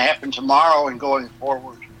what's going to happen tomorrow and going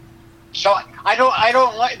forward. So I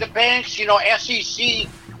don't like the banks. SEC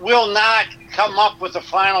will not come up with a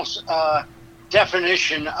final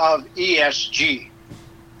definition of ESG.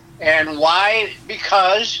 And why?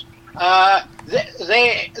 Because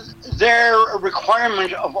their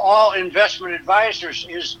requirement of all investment advisors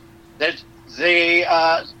is that they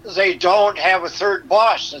don't have a third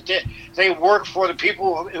boss. That they work for the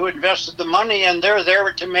people who invested the money, and they're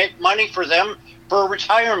there to make money for them for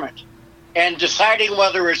retirement. And deciding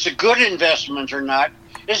whether it's a good investment or not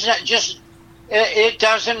is not just. It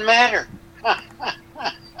doesn't matter.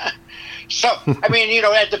 So I mean,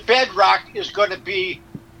 at the bedrock is going to be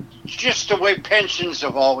just the way pensions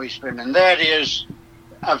have always been, and that is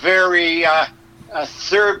a very a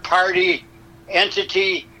third-party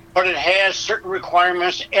entity, but it has certain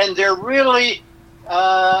requirements, and they're really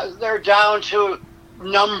they're down to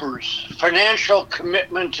numbers, financial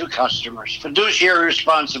commitment to customers, fiduciary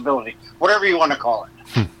responsibility, whatever you want to call it.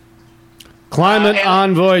 Climate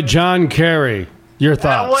envoy John Kerry, your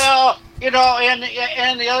thoughts? And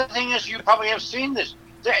the other thing is, you probably have seen this.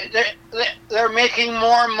 They're making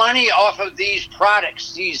more money off of these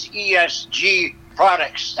products, these ESG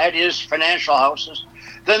products, that is financial houses,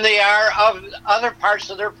 than they are of other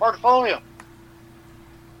parts of their portfolio.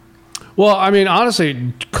 Well, I mean,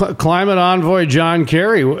 honestly, climate envoy John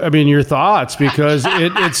Kerry, I mean, your thoughts, because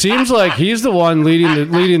it seems like he's the one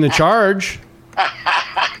leading the charge.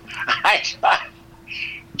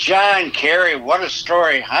 John Kerry, what a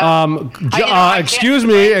story, huh?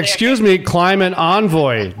 Excuse me, climate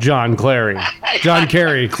envoy John Kerry. John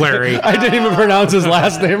Kerry. I didn't even pronounce his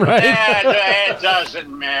last name right. It doesn't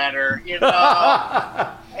matter,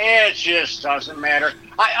 It just doesn't matter.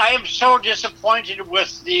 I am so disappointed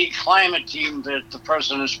with the climate team that the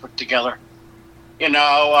president has put together.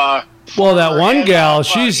 Well, that one gal,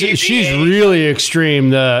 she's really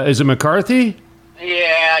extreme. Is it McCarthy?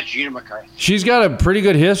 Yeah, Gina McCarthy. She's got a pretty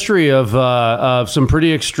good history of some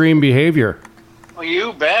pretty extreme behavior. Well,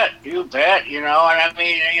 you bet. And I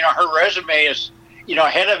mean, her resume is,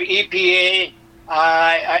 head of EPA,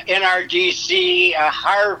 NRDC,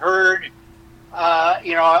 Harvard,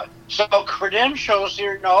 so credentials,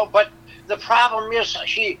 but the problem is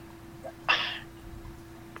she.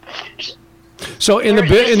 So in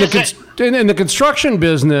the construction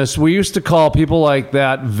business, we used to call people like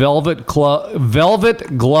that velvet glove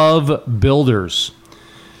builders,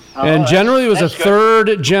 and generally it was a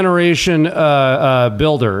third generation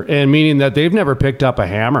builder, and meaning that they've never picked up a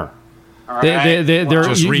hammer. They're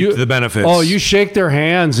just reap the benefits. Oh, you shake their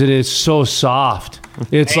hands and it's so soft.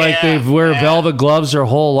 It's like they wear velvet gloves their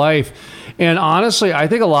whole life. And honestly, I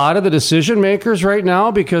think a lot of the decision makers right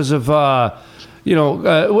now, because of I'm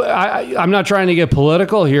not trying to get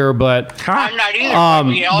political here, but I'm not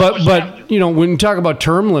either. But when you talk about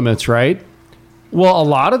term limits, right? Well, a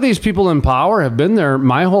lot of these people in power have been there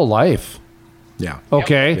my whole life. Yeah.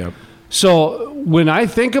 Okay. Yep. So when I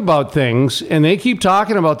think about things and they keep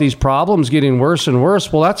talking about these problems getting worse and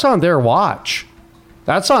worse, well, that's on their watch.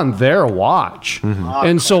 That's on their watch.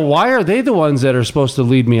 And so why are they the ones that are supposed to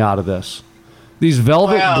lead me out of this? These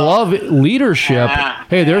velvet glove leadership.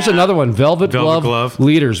 Hey, there's another one. Velvet glove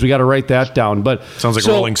leaders. We got to write that down. But sounds like a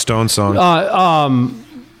Rolling Stones song.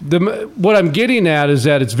 What I'm getting at is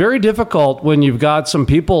that it's very difficult when you've got some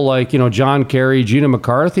people like, John Kerry, Gina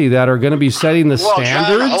McCarthy that are going to be setting the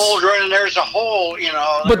standards. John Holdren, and there's a whole,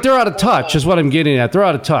 But they're out of touch is what I'm getting at. They're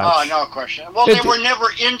out of touch. Oh, no question. Well, they were never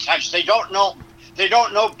in touch. They don't know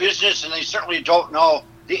business, and they certainly don't know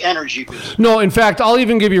the energy business. No, in fact, I'll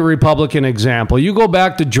even give you a Republican example. You go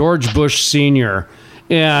back to George Bush Sr.,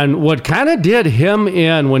 and what kind of did him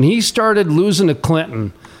in when he started losing to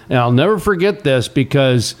Clinton, and I'll never forget this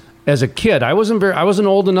because as a kid, I wasn't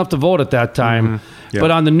old enough to vote at that time,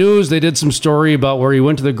 but on the news they did some story about where he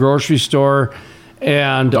went to the grocery store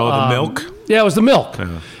and the milk? Yeah, it was the milk.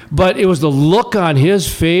 But it was the look on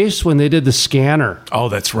his face when they did the scanner. Oh,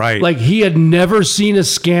 that's right. Like he had never seen a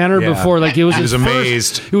scanner before. Like it was he was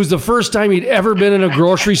amazed. It was the first time he'd ever been in a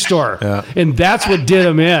grocery store. And that's what did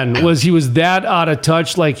him in, was he was that out of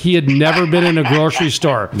touch, like he had never been in a grocery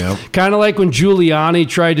store. Kind of like when Giuliani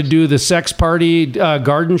tried to do the sex party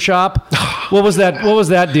garden shop. What was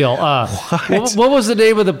that deal? What was the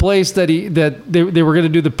name of the place that they were going to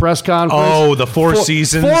do the press conference? Oh, the Four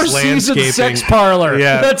Seasons Landscaping Sex Parlor.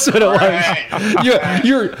 Yeah. That's what it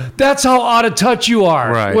was. That's how out of touch you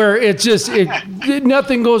are. Right. Where it's just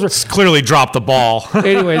nothing goes. It's clearly dropped the ball.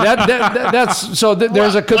 Anyway, that's so.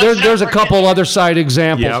 There's a couple other side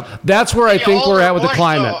examples. That's where I think we're at with the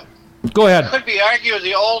climate. Go ahead. It could be argued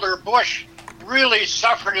the older Bush really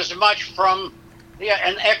suffered as much from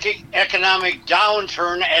an economic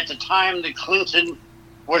downturn at the time that Clinton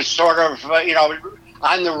was sort of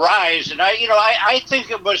on the rise, and I think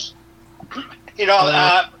it was.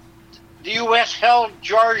 The U.S. held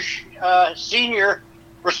George Sr.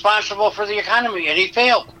 responsible for the economy, and he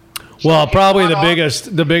failed. Well, probably the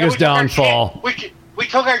biggest downfall. We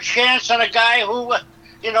took our chance on a guy who,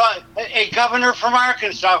 a governor from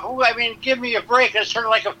Arkansas. Who, give me a break. It's sort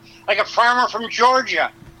of like a farmer from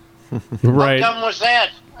Georgia. Right. How dumb was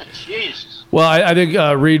that? Jesus. Well, I think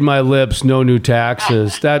read my lips, no new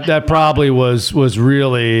taxes. That probably was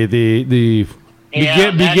really the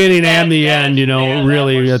beginning and the end,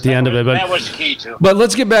 really at the end of it. But that was key too. But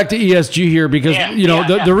let's get back to ESG here because,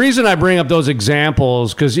 the reason I bring up those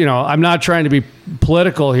examples, because, I'm not trying to be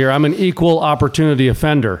political here. I'm an equal opportunity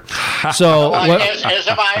offender. So as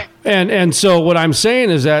am I. And so what I'm saying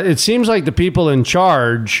is that it seems like the people in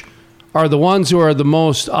charge are the ones who are the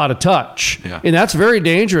most out of touch. Yeah. And that's very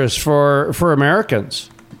dangerous for Americans.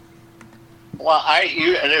 Well,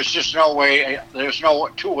 there's just no way. There's no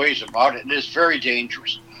two ways about it. It is very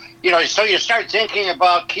dangerous. So you start thinking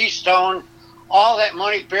about Keystone. All that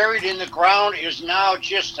money buried in the ground is now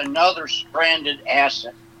just another stranded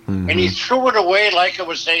asset, and he threw it away like it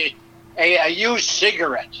was a used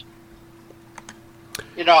cigarette.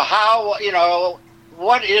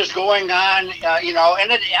 What is going on?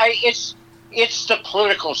 And it's the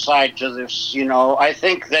political side to this. I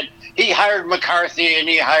think that he hired McCarthy and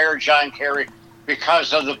he hired John Kerry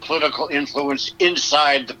because of the political influence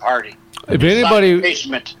inside the party. If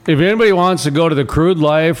anybody wants to go to the Crude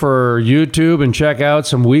Life or YouTube and check out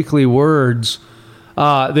some weekly words,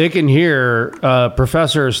 they can hear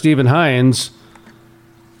Professor Stephen Hines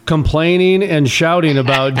complaining and shouting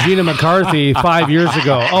about Gina McCarthy 5 years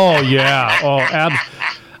ago. Oh yeah,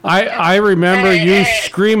 I remember you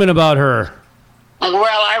screaming about her. Well,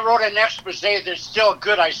 I wrote an expose that's still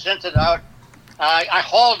good. I sent it out. I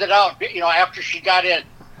hauled it out, after she got in.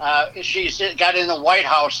 She got in the White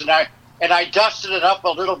House, and I dusted it up a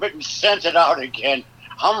little bit and sent it out again.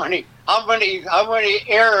 How many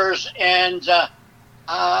errors and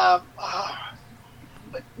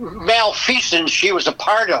malfeasance she was a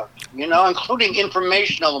part of, including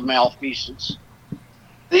informational malfeasance.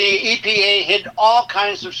 The EPA hid all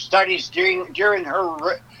kinds of studies during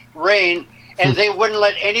her reign, and they wouldn't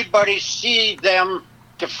let anybody see them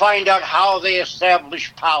to find out how they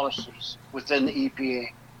establish policies within the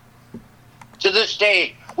EPA. To this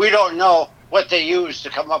day, we don't know what they use to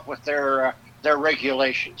come up with their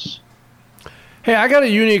regulations. Hey, I got a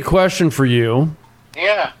unique question for you.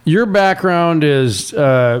 Yeah. Your background is,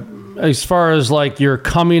 as far as like your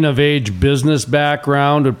coming of age business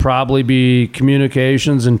background, would probably be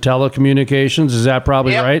communications and telecommunications. Is that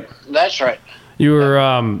probably right? That's right. You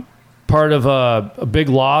were part of a big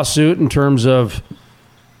lawsuit in terms of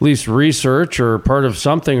at least research or part of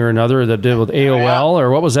something or another that did with AOL, or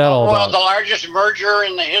what was that all about? Well, the largest merger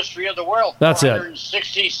in the history of the world. That's it.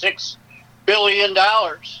 $466 billion.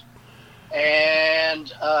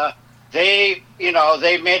 And they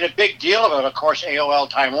made a big deal of it, of course, AOL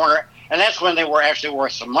Time Warner, and that's when they were actually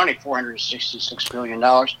worth some money, $466 million.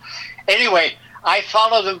 Anyway, I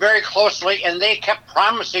followed them very closely, and they kept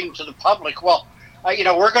promising to the public, well,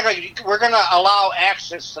 we're gonna allow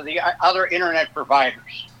access to the other internet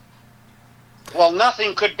providers. Well,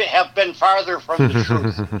 nothing could have been farther from the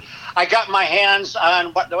truth. I got my hands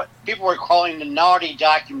on what people were calling the naughty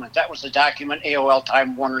document. That was the document AOL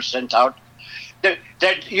Time Warner sent out that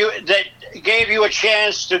gave you a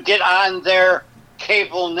chance to get on their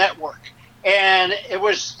cable network, and it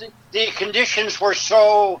was the conditions were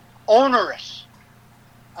so onerous.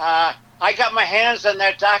 I got my hands on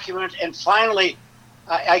that document, and finally,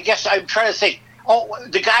 I guess I'm trying to think. Oh,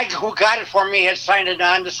 the guy who got it for me had signed a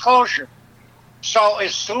non-disclosure. So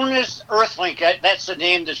as soon as Earthlink, that's the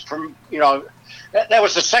name that's from, that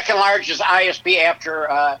was the second largest ISP after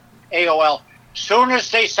AOL. Soon as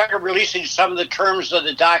they started releasing some of the terms of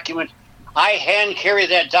the document, I hand carried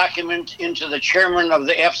that document into the chairman of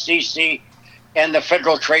the FCC and the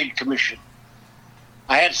Federal Trade Commission.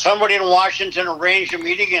 I had somebody in Washington arrange a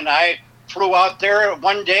meeting, and I flew out there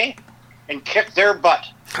one day and kicked their butt.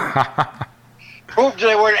 Proved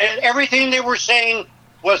everything they were saying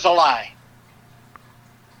was a lie.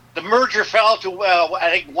 The merger fell to I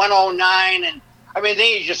think 109, and I mean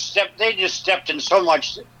they just stepped in so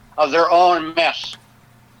much of their own mess.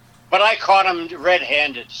 But I caught them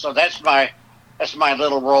red-handed, so that's my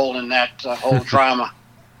little role in that whole drama.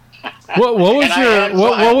 What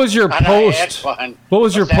was your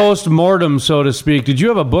post-mortem, so to speak? Did you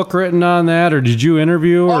have a book written on that, or did you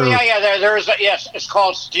interview? Oh, yeah. Yes, it's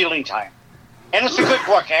called Stealing Time. And it's a good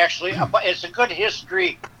book, actually. It's a good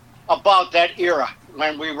history about that era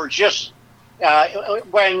when we were just,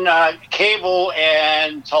 when cable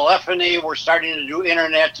and telephony were starting to do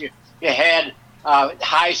internet. You had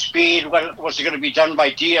high speed, what was going to be done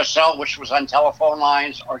by DSL, which was on telephone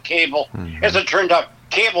lines, or cable. Mm-hmm. As it turned out,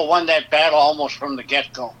 cable won that battle almost from the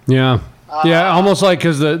get-go. Yeah. Almost like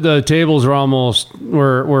because the tables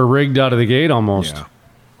were rigged out of the gate almost. Yeah.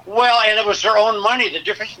 Well, and it was their own money. The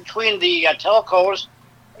difference between the telcos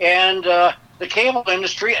and the cable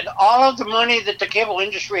industry, and all of the money that the cable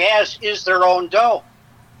industry has is their own dough.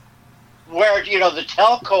 Where, the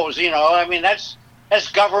telcos, I mean, that's as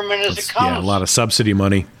government as it comes. Yeah, a lot of subsidy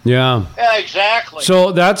money. Yeah. Yeah, exactly.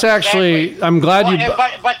 So that's actually, exactly. I'm glad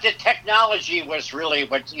But the technology was really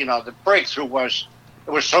what, the breakthrough was.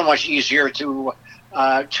 It was so much easier to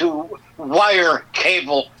wire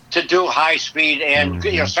cable to do high speed and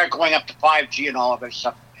start going up to 5G and all of that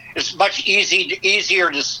stuff. It's much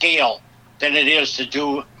easier to scale than it is to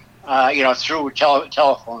do, through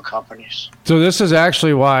telephone companies. So this is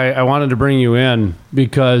actually why I wanted to bring you in,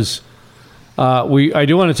 because I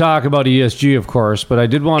do want to talk about ESG, of course, but I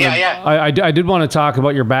did want to I did want to talk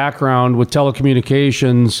about your background with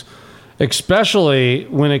telecommunications, especially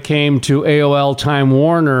when it came to AOL Time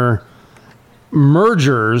Warner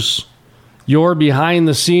mergers, your behind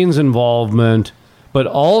the scenes involvement, but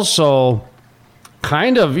also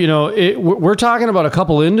kind of, we're talking about a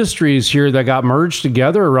couple industries here that got merged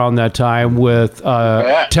together around that time with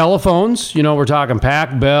telephones. We're talking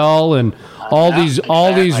Pac Bell and all these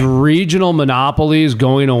regional monopolies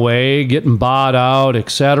going away, getting bought out,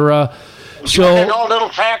 etc. So, an old little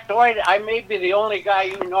factoid, I may be the only guy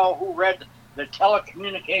who read the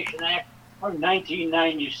Telecommunication Act of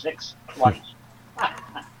 1996 twice.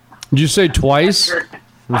 Did you say twice?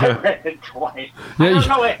 I read it twice.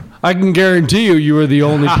 I can guarantee you were the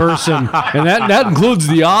only person, and that includes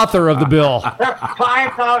the author of the bill.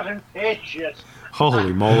 5,000 pages.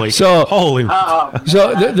 Holy moly! So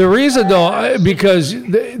the reason though, because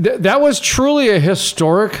that was truly a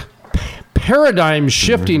historic paradigm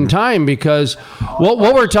shifting time, because what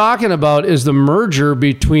we're talking about is the merger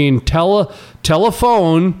between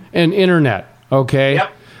telephone and internet. Okay.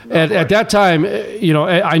 Yep. At that time,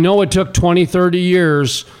 I know it took 20, 30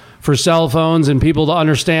 years for cell phones and people to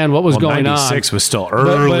understand what was going 96 on. 96 was still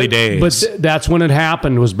early days. But that's when it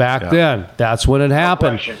happened, was back then. That's when it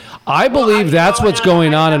happened. I believe that's what's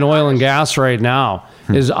going on in oil and gas right now.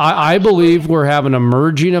 Is I believe we're having a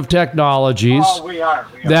merging of technologies we are.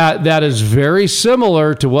 that is very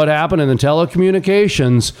similar to what happened in the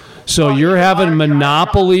telecommunications. So you're having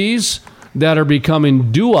monopolies that are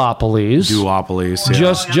becoming duopolies.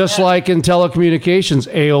 Yeah. Just like in telecommunications,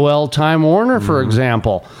 AOL Time Warner, for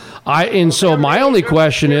example. So my only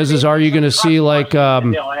question is are you going to see like?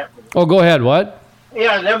 Go ahead. What?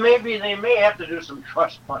 Yeah, they may have to do some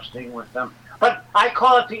trust busting with them, but I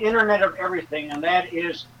call it the Internet of Everything, and that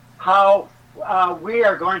is how we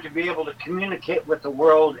are going to be able to communicate with the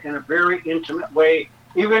world in a very intimate way,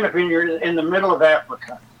 even if you're in the middle of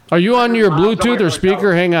Africa. Are you on your Bluetooth or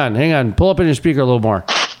speaker? Hang on. Pull up in your speaker a little more.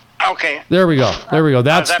 Okay. There we go.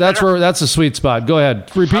 That's the sweet spot. Go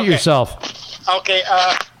ahead. Repeat yourself. Okay.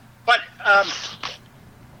 But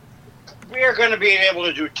we are going to be able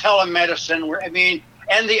to do telemedicine.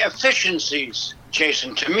 And the efficiencies,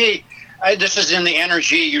 Jason. To me, this is in the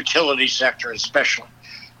energy utility sector especially.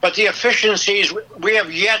 But the efficiencies, we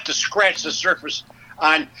have yet to scratch the surface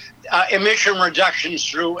on emission reductions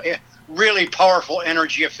through really powerful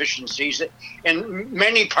energy efficiencies in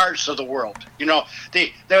many parts of the world.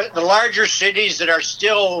 The larger cities that are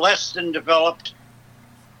still less than developed,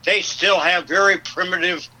 they still have very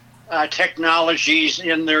primitive technologies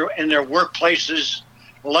in their workplaces,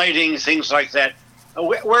 lighting, things like that.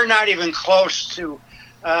 We're not even close to,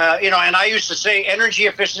 and I used to say energy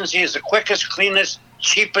efficiency is the quickest, cleanest,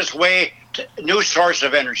 cheapest way to new source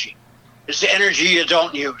of energy. It's the energy you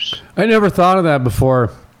don't use. I never thought of that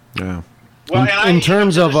before. Yeah. Well, in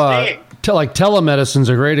terms of like telemedicine's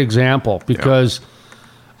a great example because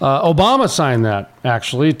Obama signed that.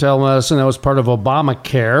 Actually, telemedicine, that was part of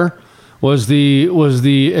Obamacare, was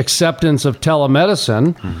the acceptance of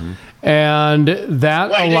telemedicine. Mm-hmm. And that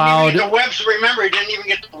allowed. Remember, he didn't even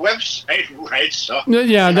get the website right. So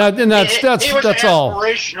yeah, that's all.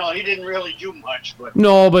 Aspirational. He didn't really do much, but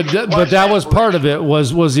that was part of it.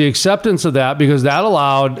 Was the acceptance of that because that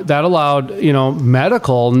allowed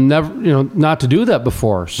medical not to do that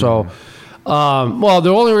before. So, the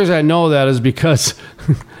only reason I know that is because.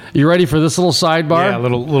 You ready for this little sidebar? Yeah,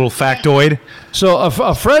 little factoid. So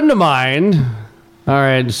a friend of mine. All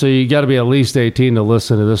right, so you got to be at least 18 to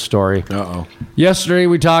listen to this story. Uh-oh. Yesterday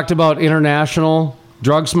we talked about international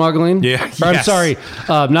drug smuggling. Yeah, yes. I'm sorry,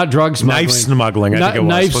 not drug smuggling. Knife smuggling, I think it was.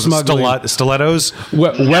 Knife smuggling. Stilettos?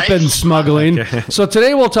 Weapon smuggling. Okay. So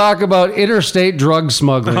today we'll talk about interstate drug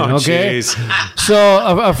smuggling, okay? Jeez.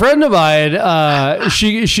 So a friend of mine,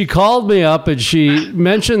 she called me up and she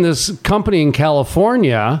mentioned this company in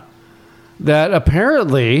California that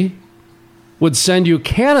apparently would send you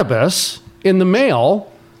cannabis in the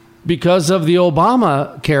mail because of the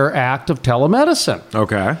Obamacare Act of telemedicine.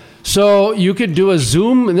 Okay. So you could do a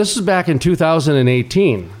Zoom, and this is back in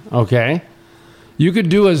 2018, okay? You could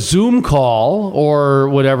do a Zoom call or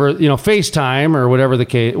whatever, FaceTime or whatever the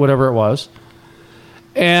case, whatever it was.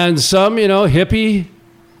 And some, hippie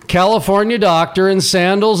California doctor in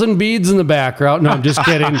sandals and beads in the background. No, I'm just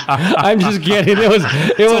kidding. I'm just kidding. It was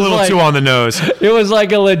a little too on the nose. It was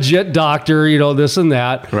like a legit doctor, this and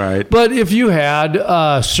that. Right. But if you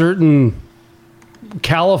had certain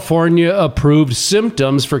California approved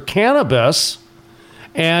symptoms for cannabis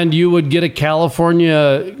and you would get a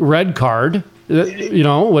California red card,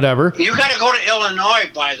 whatever. You got to go to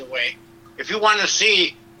Illinois, by the way, if you want to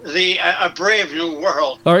see a brave new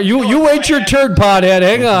world. All right, you wait your turn, pothead.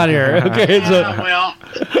 Hang on here. Okay.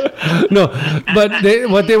 No, but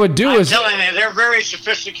what they would do I'm is telling you, they're very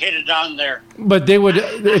sophisticated down there. But they would,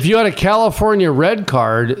 if you had a California red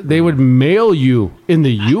card, they would mail you in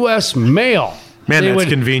the U.S. mail. Man, that's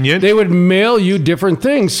convenient. They would mail you different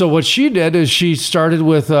things. So what she did is she started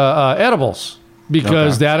with edibles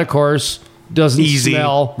because that, of course, doesn't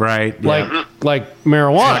smell right like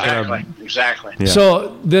marijuana. Exactly. Yeah.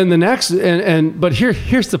 So then the next but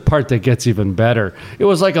here's the part that gets even better. It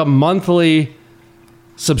was like a monthly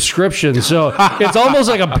subscription, so it's almost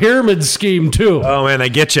like a pyramid scheme too. Oh man, I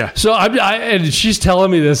get you. So and she's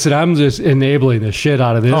telling me this, and I'm just enabling the shit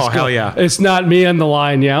out of this. Oh hell yeah! It's not me on the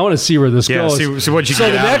line. Yeah, I want to see where this goes. See what you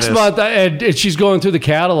get the out next of month, and she's going through the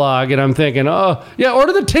catalog, and I'm thinking, oh yeah,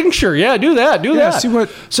 order the tincture. Yeah, do that. See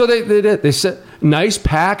what? So they said nice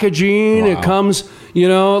packaging. Wow. It comes.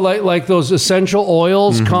 Like those essential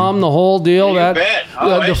oils come, the whole deal. You bet.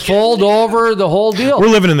 The fold over, the whole deal. We're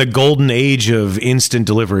living in the golden age of instant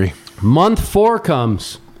delivery. Month 4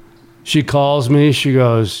 comes. She calls me. She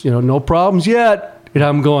goes, no problems yet. And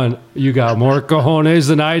I'm going, you got more cojones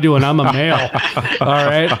than I do, and I'm a male. All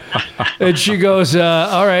right. And she goes,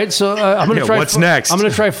 all right, so I'm going to try. What's next? I'm going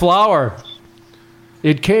to try flour.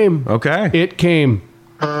 It came. Okay. It came.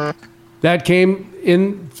 That came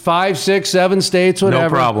in 5, 6, 7 states, whatever. No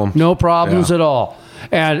problem. No problems at all.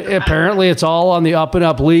 And apparently it's all on the up and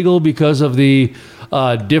up legal because of the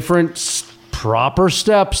different proper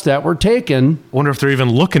steps that were taken. I wonder if they're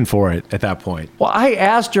even looking for it at that point. Well, I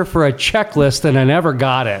asked her for a checklist and I never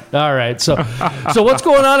got it. All right. So what's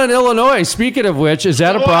going on in Illinois? Speaking of which, is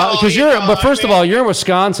that a problem? Because first of all, you're in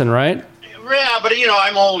Wisconsin, right? Yeah, but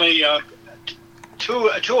I'm only 2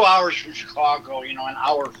 hours from Chicago, an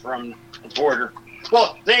hour from the border.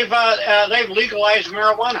 Well, they've legalized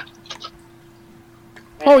marijuana.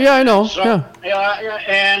 Oh yeah, I know. So,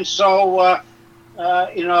 and so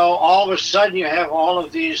all of a sudden you have all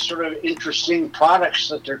of these sort of interesting products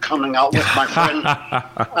that they're coming out with, my friend.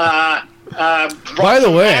 By the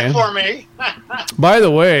way, for me. By the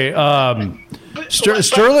way,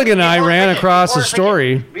 Sterling and I ran across a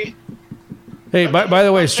story. Hey, by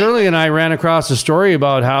the way, Sterling and I ran across a story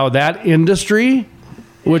about how that industry,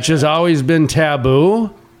 which has always been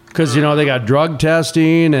taboo, because, they got drug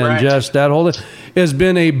testing and just that whole thing, has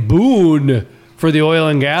been a boon for the oil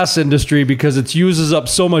and gas industry because it uses up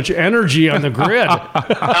so much energy on the grid.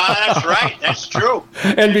 That's right. That's true.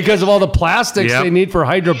 And because of all the plastics they need for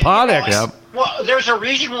hydroponics. Well, there's a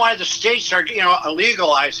reason why the states are,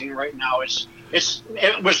 legalizing right now.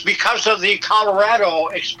 It was because of the Colorado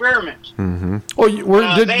experiment. Mm-hmm.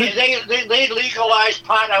 They legalized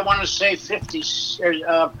pot, I want to say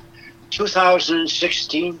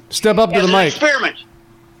 2016. Step up to the mic. Experiment.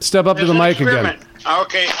 Step up to the mic again.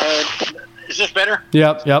 Okay. Is this better?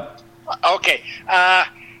 Yep. Okay.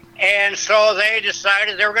 And so they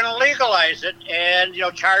decided they were going to legalize it and,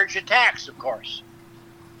 charge a tax, of course.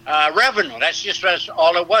 Revenue. That's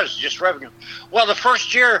all it was, just revenue. Well, the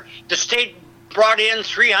first year, the state brought in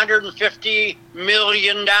 $350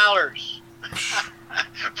 million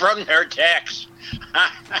from their tax.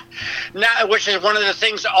 Now, which is one of the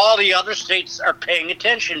things all the other states are paying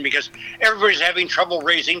attention because everybody's having trouble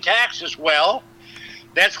raising taxes. Well,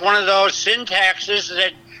 that's one of those sin taxes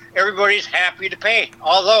that everybody's happy to pay.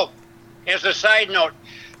 Although, as a side note,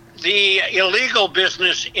 the illegal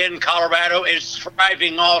business in Colorado is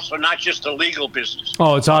thriving also, not just the legal business.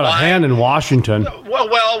 Oh, it's out of hand in Washington.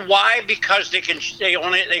 Well, why? Because they can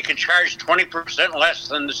charge 20% less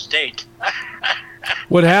than the state.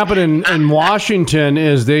 What happened in Washington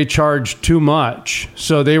is they charged too much.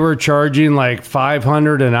 So they were charging like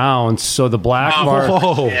 $500 an ounce. So the black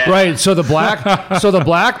market, right? So the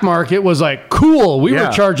black market was like, cool. We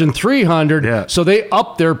were charging $300. Yeah. So they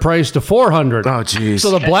upped their price to $400. Oh, geez.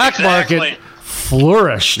 So the black market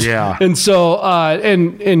flourished. Yeah. And so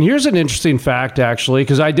and here's an interesting fact actually,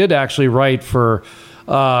 because I did actually write for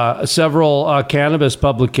several cannabis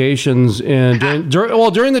publications during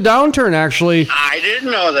the downturn. Actually, I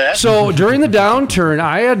didn't know that. So during the downturn,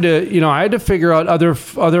 I had to figure out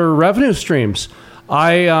other revenue streams.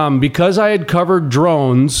 Because I had covered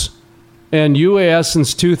drones and UAS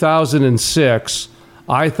since 2006,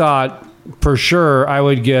 I thought for sure I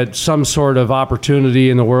would get some sort of opportunity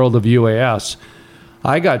in the world of UAS.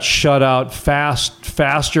 I got shut out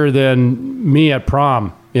faster than me at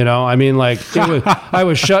prom. I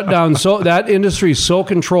was shut down. So that industry is so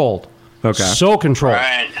controlled. Okay. So controlled.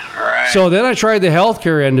 Right. So then I tried the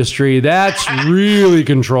healthcare industry. That's really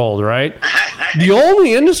controlled, right? The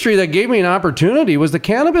only industry that gave me an opportunity was the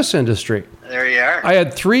cannabis industry. There you are. I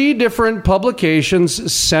had 3 different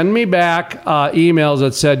publications send me back emails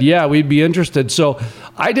that said, yeah, we'd be interested. So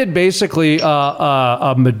I did basically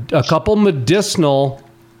a couple medicinal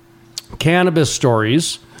cannabis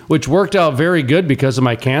stories, which worked out very good because of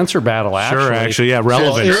my cancer battle, actually.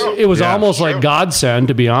 Relevant. So it was almost like godsend,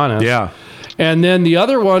 to be honest. Yeah. And then the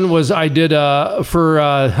other one was I did I'll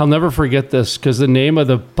never forget this because the name of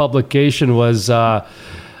the publication was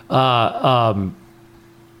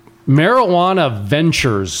Marijuana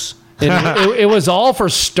Ventures. And it was all for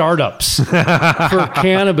startups for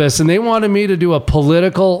cannabis. And they wanted me to do a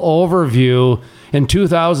political overview in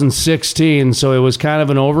 2016. So it was kind of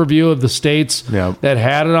an overview of the states that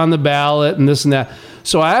had it on the ballot and this and that.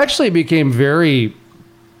 So I actually became very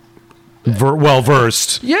well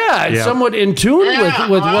versed. Somewhat in tune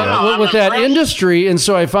with that industry. And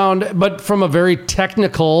so I found, but from a very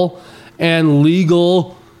technical and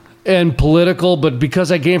legal and political, but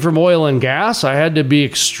because I came from oil and gas, I had to be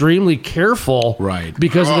extremely careful, right?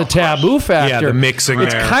 Because of the taboo factor. Yeah, the mixing.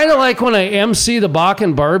 It's kind of like when I MC the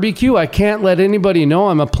Bakken barbecue. I can't let anybody know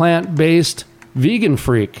I'm a plant-based vegan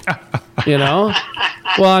freak. Well,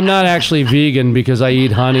 I'm not actually vegan because I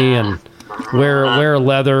eat honey and wear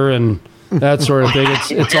leather and that sort of thing.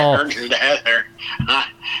 It's all.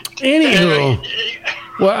 Anywho.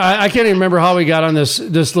 Well, I can't even remember how we got on this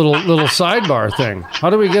little sidebar thing.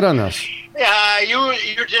 How did we get on this? You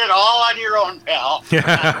did it all on your own, pal.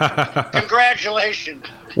 Congratulations.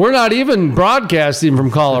 We're not even broadcasting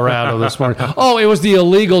from Colorado this morning. Oh, it was the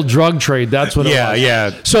illegal drug trade. That's what it was.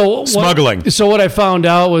 Yeah. So smuggling. So what I found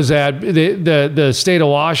out was that the state of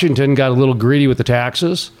Washington got a little greedy with the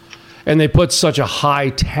taxes, and they put such a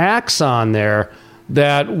high tax on there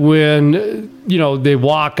that when they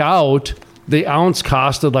walk out, the ounce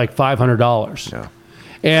costed like $500. Yeah.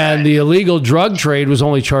 And the illegal drug trade was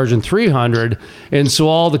only charging $300. And so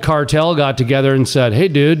all the cartel got together and said, hey,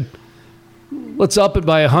 dude, let's up it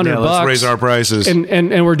by $100. Let's raise our prices.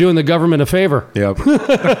 And we're doing the government a favor. Yep.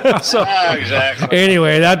 So exactly.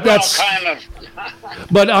 anyway, that's kind of.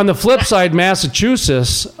 But on the flip side,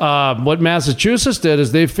 Massachusetts, what Massachusetts did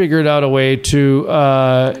is they figured out a way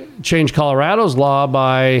to change Colorado's law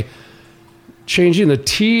by changing the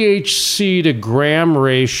THC to gram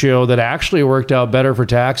ratio that actually worked out better for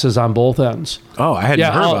taxes on both ends. Oh, I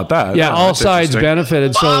hadn't heard about that. Yeah, all sides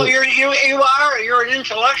benefited. Well, So you're an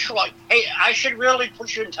intellectual. Hey, I should really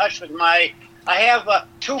put you in touch with I have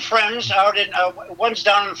two friends out in, one's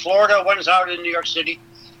down in Florida, one's out in New York City,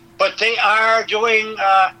 but they are doing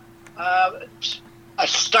a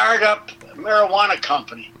startup marijuana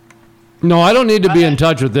company. no, I don't need to be in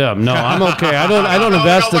touch with them. No, I'm okay. I don't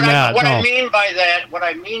invest in that. What No. I mean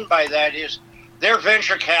by that is they're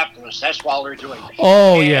venture capitalists. That's all they're doing.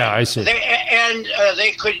 Oh, yeah, I see.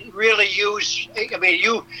 They could really use. I mean,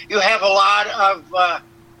 you have a lot of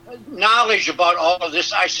knowledge about all of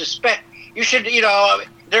this. I suspect you should.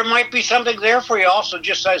 There might be something there for you also,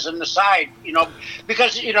 just as an aside.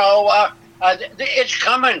 Because it's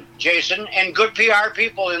coming, Jason, and good PR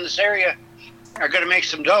people in this area are going to make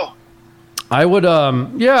some dough. I would,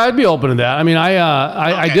 I'd be open to that. I mean,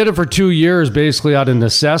 I did it for 2 years, basically out of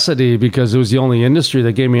necessity, because it was the only industry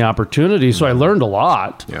that gave me opportunity. So I learned a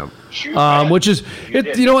lot. Yeah. Which is,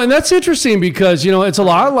 and that's interesting because, it's a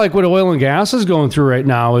lot like what oil and gas is going through right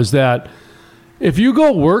now, is that if you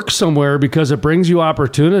go work somewhere because it brings you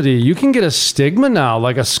opportunity, you can get a stigma now,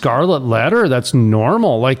 like a scarlet letter. That's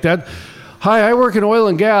normal. Like that. Hi, I work in oil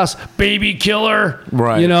and gas, baby killer.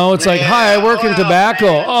 Right. It's like, hi, I work in tobacco.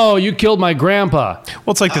 Man. Oh, you killed my grandpa.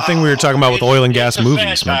 Well, it's like the thing we were talking about with oil and gas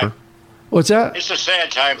movies, remember? What's that? It's a sad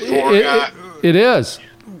time for it is.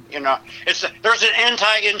 There's an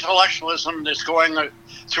anti-intellectualism that's going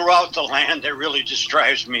throughout the land that really just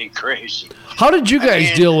drives me crazy. How did you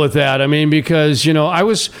guys deal with that? I mean, because,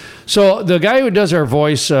 so the guy who does our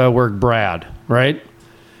voice work, Brad, right?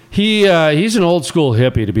 He's an old school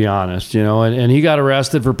hippie, to be honest, and he got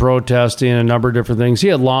arrested for protesting and a number of different things. He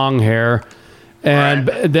had long hair, and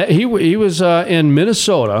he was in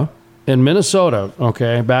Minnesota,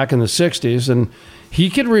 okay, back in the 60s, and he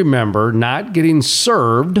could remember not getting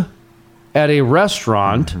served at a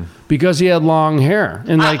restaurant because he had long hair.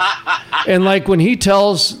 And like when he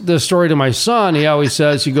tells the story to my son, he always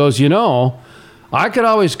says, he goes, I could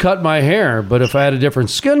always cut my hair, but if I had a different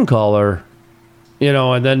skin color,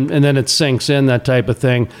 and then it sinks in, that type of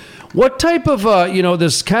thing. What type of,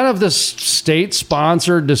 this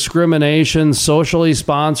state-sponsored discrimination, socially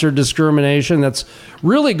sponsored discrimination that's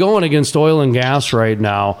really going against oil and gas right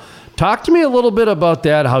now? Talk to me a little bit about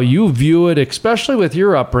that, how you view it, especially with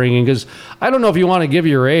your upbringing, because I don't know if you want to give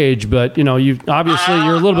your age, but, you obviously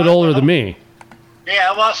you're a little bit older than me.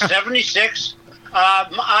 Yeah, well, 76.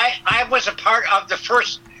 I was a part of the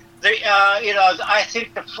first, I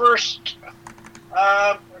think the first...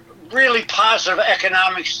 really positive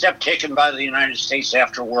economic step taken by the United States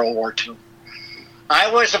after World War II. I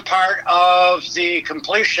was a part of the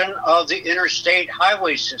completion of the interstate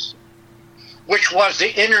highway system, which was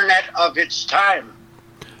the internet of its time.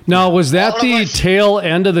 Now, was that the tail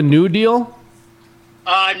end of the New Deal?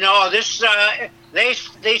 No, this they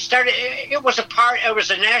started. It was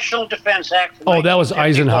a National Defense Act. Oh, that was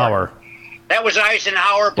Eisenhower. That was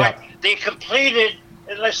Eisenhower, but they completed.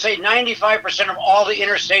 Let's say 95% of all the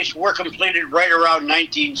interstates were completed right around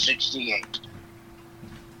 1968.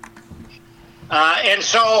 And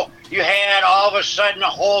so you had all of a sudden a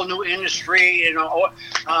whole new industry,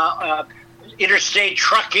 interstate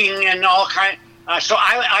trucking and all kind. So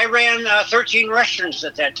I ran 13 restaurants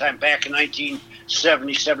at that time, back in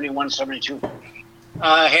 1970, 71, 72.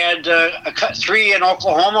 I had 3 in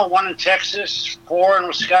Oklahoma, 1 in Texas, 4 in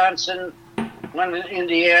Wisconsin, 1 in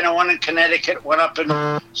Indiana, 1 in Connecticut, 1 up in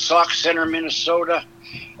Sauk Center, Minnesota.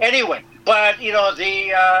 Interstate, but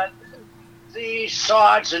the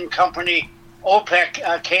Sods and company,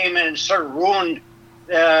 OPEC, came in and sort of ruined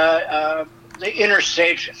the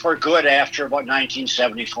interstate for good after about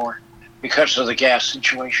 1974 because of the gas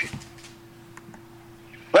situation.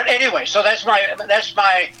 But anyway, so that's my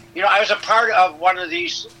I was a part of one of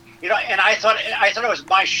these, and I thought it was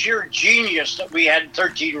my sheer genius that we had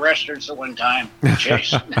 13 restaurants at one time,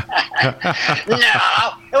 Jason. No,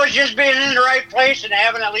 it was just being in the right place and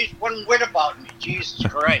having at least one wit about me. Jesus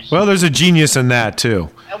Christ. Well, there's a genius in that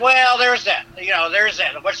too. Well, there's that. There's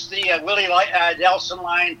that. What's the Willie Nelson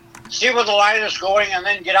line? See where the line is going, and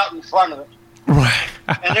then get out in front of it. Right.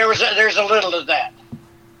 And there's a little of that.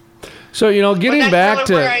 So getting back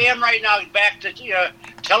to where I am right now, back to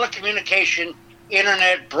telecommunication,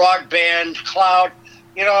 internet, broadband, cloud.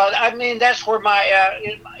 That's where my.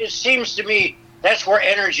 It seems to me that's where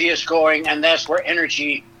energy is going, and that's where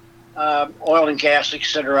energy, oil and gas, et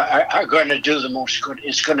cetera, are going to do the most good.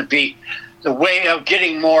 It's going to be the way of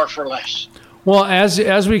getting more for less. Well,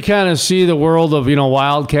 as we kind of see the world of,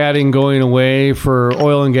 wildcatting going away for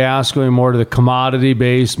oil and gas, going more to the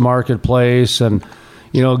commodity-based marketplace, and,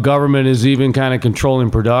 government is even kind of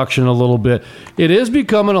controlling production a little bit. It is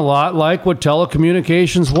becoming a lot like what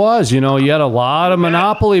telecommunications was. You had a lot of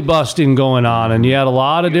monopoly busting going on, and you had a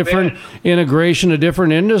lot of different integration of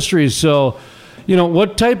different industries. So,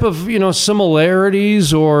 what type of,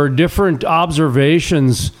 similarities or different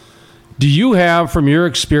observations do you have from your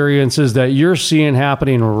experiences that you're seeing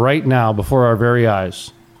happening right now before our very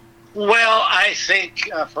eyes? Well, I think,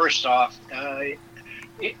 first off,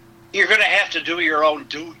 you're going to have to do your own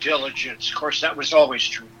due diligence. Of course, that was always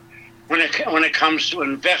true. When it comes to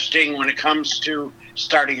investing, when it comes to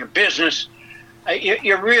starting a business,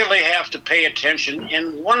 you really have to pay attention.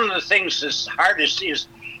 And one of the things that's hardest is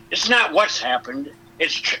it's not what's happened.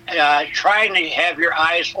 It's trying to have your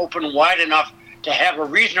eyes open wide enough to have a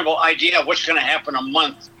reasonable idea of what's going to happen a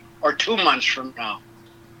month or 2 months from now.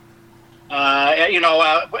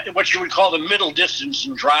 What you would call the middle distance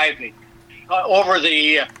in driving, over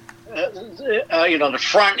the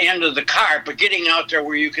front end of the car, but getting out there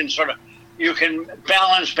where you can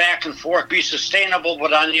balance back and forth, be sustainable,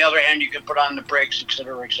 but on the other hand, you can put on the brakes, et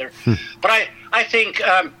cetera, et cetera. But I think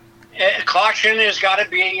caution has got to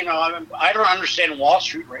be, I don't understand Wall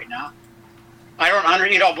Street right now. I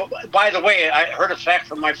don't by the way, I heard a fact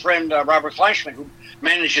from my friend Robert Fleischman, who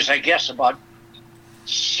manages, I guess, about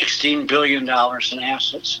 $16 billion in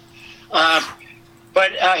assets.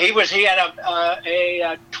 But he had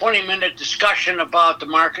a 20-minute discussion about the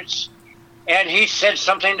markets, and he said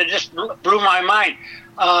something that just blew my mind.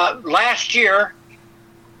 Last year,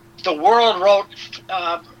 the world wrote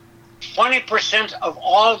 20% of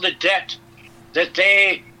all the debt that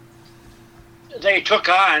they took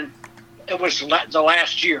on. It was the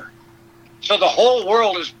last year. So the whole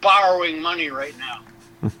world is borrowing money right now,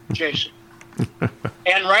 Jason,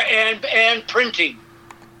 and printing.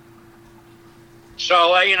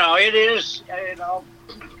 So it is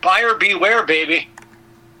buyer beware, baby.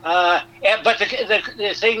 But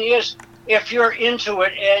the thing is, if you're into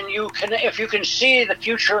it and if you can see the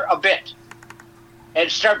future a bit and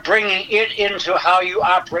start bringing it into how you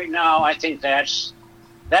operate now, I think that's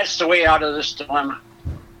the way out of this dilemma.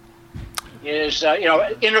 Is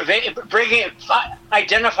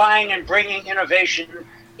identifying and bringing innovation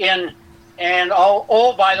in, and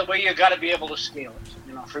by the way, you got to be able to scale it.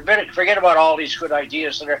 Forget about all these good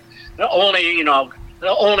ideas that are only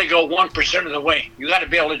they'll only go 1% of the way. You got to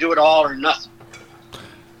be able to do it all or nothing.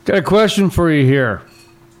 Got a question for you here.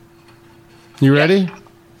 You ready?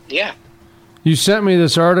 Yeah. You sent me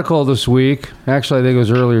this article this week. Actually, I think it was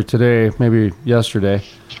earlier today, maybe yesterday.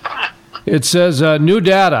 It says new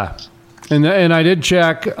data. And I did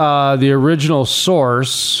check the original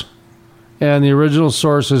source, and the original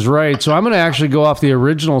source is right. So I'm going to actually go off the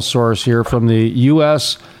original source here from the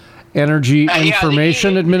U.S. Energy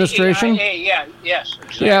Information Administration. Yes.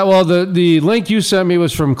 Exactly. Yeah, well, the link you sent me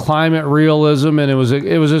was from Climate Realism, and it was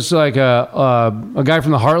just like a guy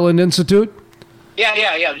from the Heartland Institute.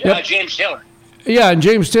 Yeah. Yep. James Taylor. Yeah, and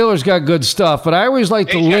James Taylor's got good stuff, but I always like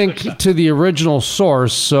to link to the original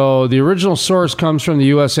source. So the original source comes from the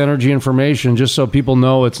U.S. Energy Information, just so people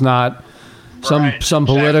know it's not some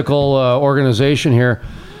political organization here.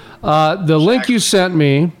 The link you sent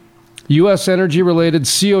me, U.S. energy-related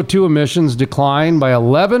CO2 emissions declined by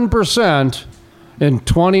 11% in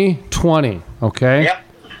 2020, okay? Yep.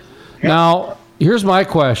 Now, here's my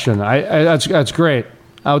question. That's great.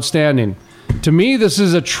 Outstanding. To me, this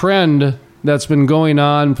is a trend that's been going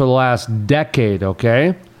on for the last decade,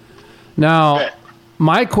 okay? Now,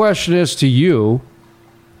 my question is to you,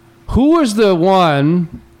 who is the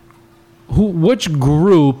one, which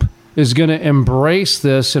group is going to embrace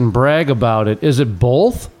this and brag about it? Is it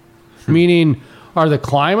both? Meaning, are the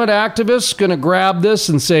climate activists going to grab this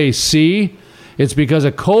and say, see, it's because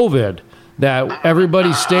of COVID that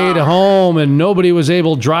everybody stayed at home and nobody was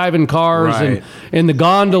able driving cars, right, and the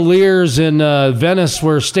gondoliers in Venice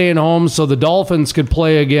were staying home so the dolphins could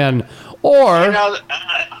play again? Or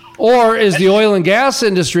is the oil and gas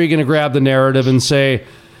industry going to grab the narrative and say,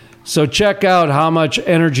 so check out how much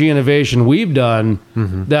energy innovation we've done,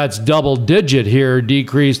 that's double digit here,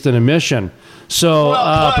 decreased in emission. So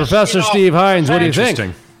Professor Steve Hines, what do you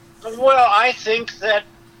think? Well, I think that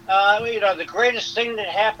the greatest thing that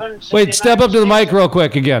happened to Wait, step up to the mic real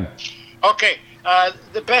quick again. Okay.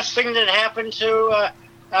 The best thing that happened to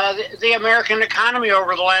the American economy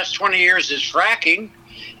over the last 20 years is fracking.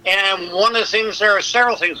 And one of the things, there are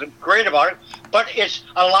several things that are great about it, but it's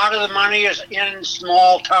a lot of the money is in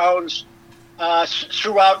small towns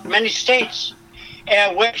throughout many states,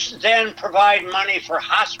 and which then provide money for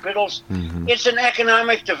hospitals. Mm-hmm. It's an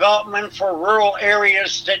economic development for rural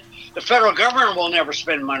areas that the federal government will never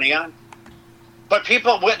spend money on. But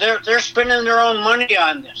people, they're spending their own money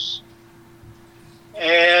on this.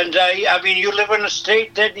 And, you live in a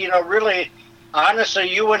state that, really,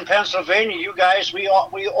 honestly, you in Pennsylvania, you guys, we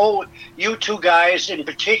owe you two guys in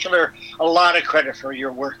particular a lot of credit for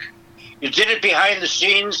your work. You did it behind the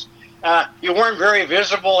scenes. You weren't very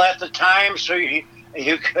visible at the time, so you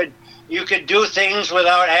could do things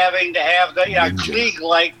without having to have the clique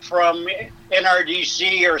like from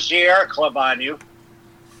NRDC or Sierra Club on you.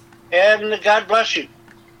 And God bless you.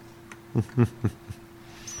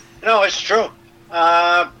 No, it's true.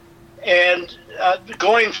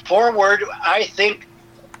 Going forward, I think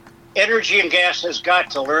energy and gas has got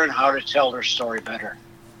to learn how to tell their story better.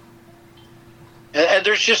 And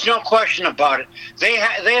there's just no question about it. They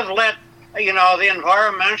have let the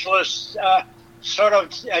environmentalists sort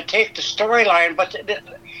of take the storyline, but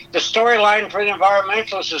the storyline for the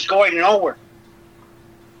environmentalists is going nowhere.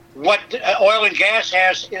 What oil and gas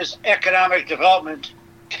has is economic development,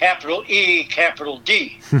 capital E, capital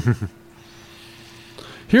D.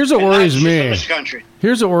 Here's what worries me. This country.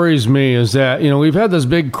 Here's what worries me is that we've had this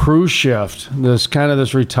big cruise shift,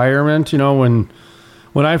 this retirement.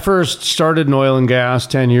 When I first started in oil and gas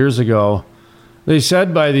 10 years ago, they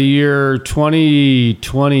said by the year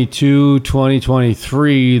 2022,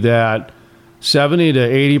 2023 that 70 to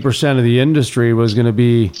 80% of the industry was going to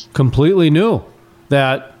be completely new,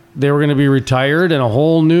 that they were going to be retired and a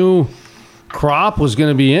whole new crop was going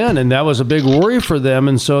to be in, and that was a big worry for them.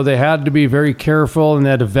 And so they had to be very careful and they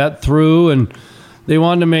had to vet through, and they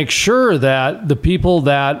wanted to make sure that the people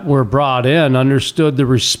that were brought in understood the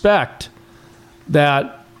respect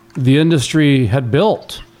that the industry had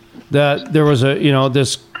built, that there was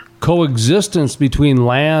this coexistence between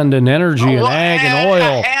land and energy and ag and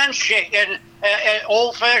oil. A handshake and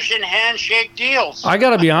old-fashioned handshake deals. I got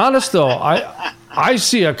to be honest, though. I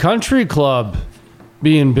see a country club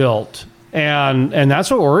being built, and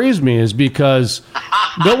that's what worries me, is because,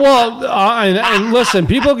 and listen,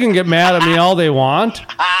 people can get mad at me all they want,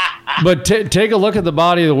 but take a look at the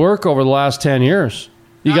body of the work over the last 10 years.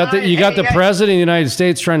 You got the president of the United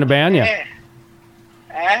States trying to ban you.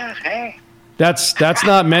 Hey. That's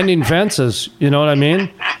not mending fences. You know what I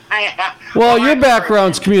mean? Well, your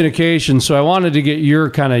background's communication, so I wanted to get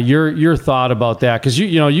your thought about that, because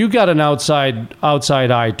you got an outside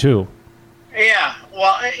eye too. Yeah.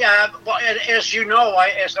 Well, as you know,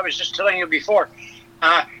 as I was just telling you before,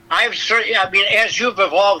 as you've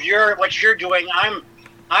evolved, what you're doing,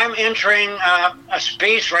 I'm entering a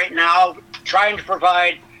space right now, trying to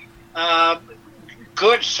provide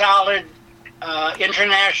good, solid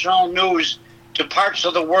international news to parts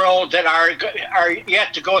of the world that are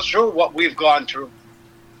yet to go through what we've gone through.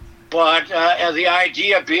 But the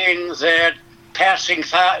idea being that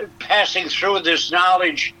passing through this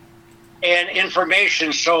knowledge and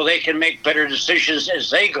information so they can make better decisions as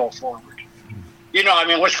they go forward.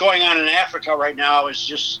 What's going on in Africa right now is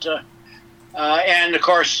just, and of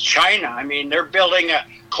course China. They're building a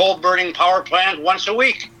coal-burning power plant once a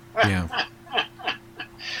week. Yeah.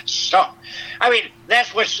 So,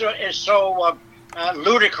 that's what is so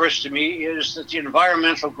ludicrous to me, is that the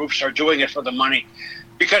environmental groups are doing it for the money,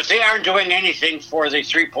 because they aren't doing anything for the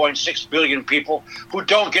 3.6 billion people who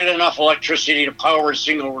don't get enough electricity to power a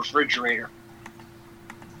single refrigerator.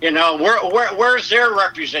 Where's their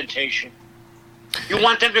representation? You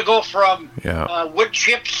want them to go from wood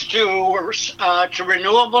chips to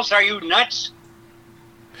renewables? Are you nuts?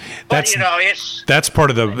 That's part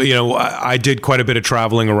of the, I did quite a bit of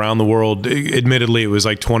traveling around the world. Admittedly, it was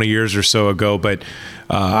like 20 years or so ago, but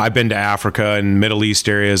I've been to Africa and Middle East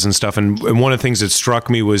areas and stuff. And one of the things that struck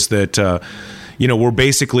me was that, we're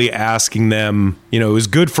basically asking them, it was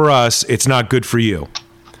good for us, it's not good for you.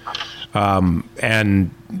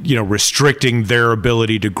 And, restricting their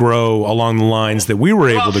ability to grow along the lines that we were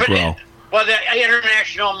able to grow. Well, the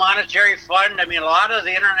International Monetary Fund, a lot of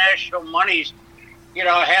the international monies,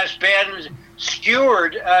 has been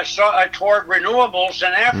skewered toward renewables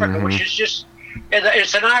in Africa, which is just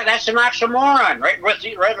that's an oxymoron,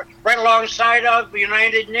 right alongside of the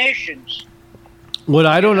United Nations. What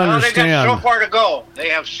I don't understand, they have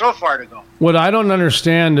so far to go. What I don't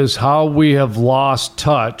understand is how we have lost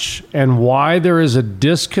touch and why there is a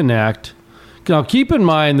disconnect. Now, keep in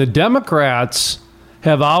mind, the Democrats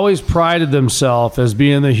have always prided themselves as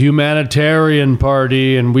being the humanitarian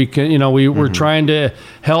party, and we can, we're trying to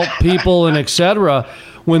help people and etc.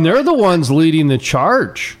 When they're the ones leading the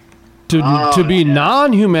charge to be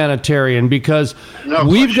non-humanitarian, because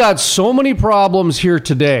we've got so many problems here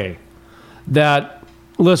today that,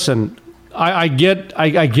 listen, I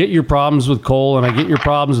get your problems with coal, and I get your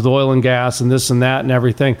problems with oil and gas and this and that and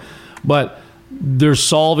everything, but they're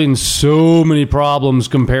solving so many problems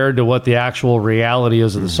compared to what the actual reality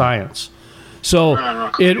is of the science. So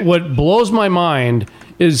what blows my mind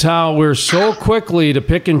is how we're so quickly to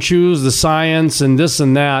pick and choose the science and this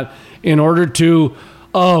and that in order to,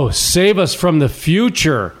 save us from the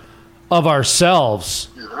future of ourselves.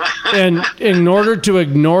 And in order to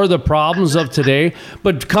ignore the problems of today,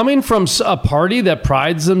 but coming from a party that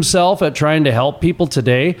prides themselves at trying to help people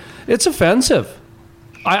today, it's offensive.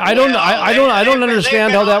 I don't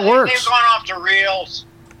understand how that works. They've gone off the rails,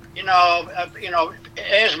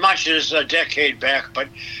 as much as a decade back. But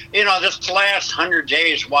this last 100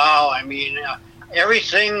 days, wow! I mean,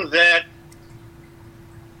 everything that.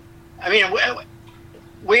 I mean,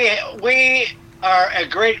 we are a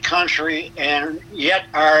great country, and yet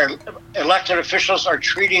our elected officials are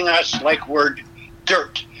treating us like we're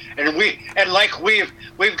dirt, and we've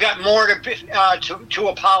got more to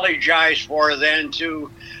apologize for than to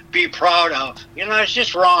be proud of. It's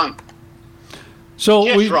just wrong.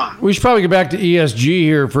 So we should probably get back to ESG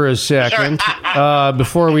here for a second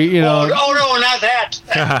before we, Oh no, not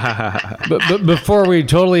that. but before we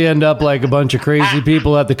totally end up like a bunch of crazy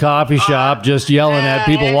people at the coffee shop, just yelling at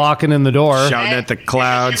people walking in the door, shouting at the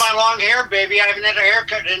clouds. My long hair, baby. I haven't had a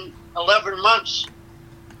haircut in 11 months.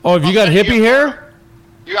 Oh, have you got hippie hair?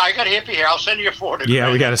 Yeah, I got hippie hair. I'll send you a photo.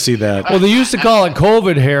 Yeah, we got to see that. Well, they used to call it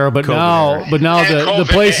COVID hair, but now the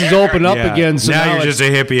place is open up again. So now you're just a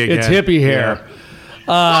hippie again. It's hippie hair.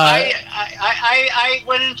 I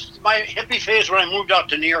went into my hippie phase when I moved out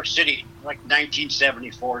to New York City, like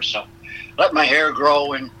 1974. So, let my hair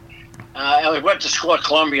grow, and I went to school at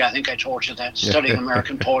Columbia. I think I told you that, studying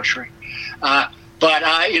American poetry. But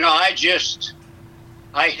I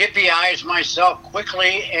hippieized myself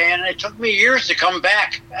quickly, and it took me years to come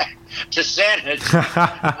back to sanity.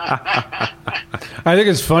 I think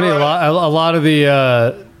it's funny. A lot of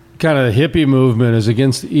the kind of hippie movement is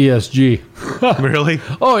against the ESG. Really?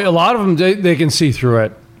 Oh, a lot of them they can see through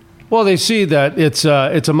it. Well, they see that it's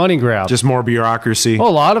a money grab. Just more bureaucracy. Well,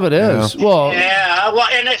 a lot of it is. Yeah. Well,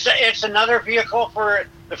 and it's another vehicle for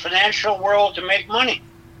the financial world to make money.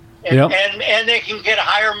 And they can get a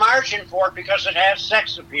higher margin for it because it has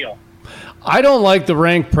sex appeal. I don't like the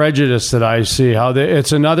rank prejudice that I see.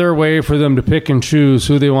 It's another way for them to pick and choose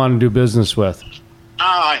who they want to do business with.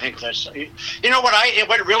 Oh, I think that's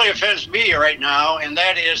what really offends me right now, and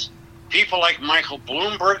that is people like Michael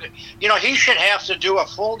Bloomberg. He should have to do a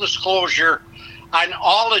full disclosure on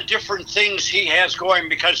all the different things he has going,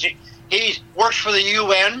 because he works for the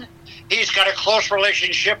UN. He's got a close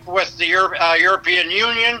relationship with the European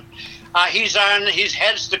Union. He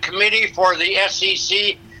heads the committee for the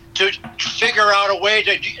SEC to figure out a way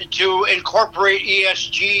to incorporate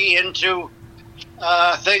ESG into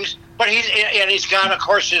things. But he's got, of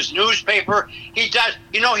course, his newspaper. He does.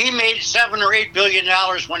 He made $7 or $8 billion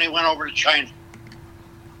when he went over to China.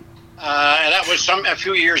 That was a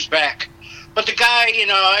few years back. But the guy,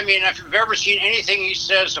 if you've ever seen anything he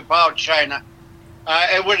says about China,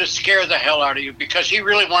 it would have scared the hell out of you, because he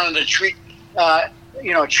really wanted to treat,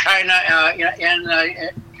 China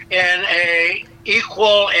in a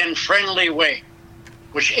equal and friendly way,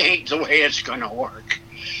 which ain't the way it's going to work.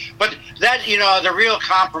 But that, the real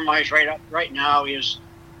compromise right now is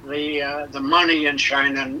the money in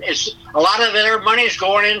China. And a lot of their money is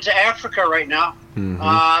going into Africa right now,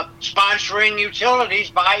 sponsoring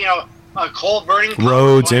utilities by coal burning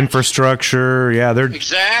roads, infrastructure. Yeah, they're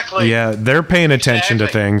exactly. Yeah, they're paying attention to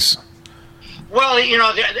things. Well,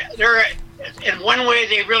 they're in one way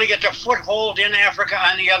they really get their foothold in Africa.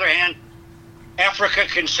 On the other hand, Africa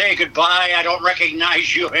can say goodbye. I don't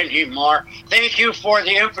recognize you anymore. Thank you for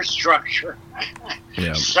the infrastructure.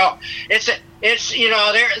 Yeah. So it's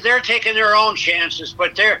they're taking their own chances,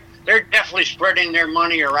 but they're definitely spreading their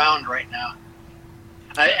money around right now.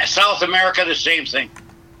 South America, the same thing.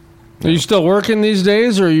 Are you still working these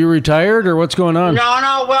days, or are you retired, or what's going on?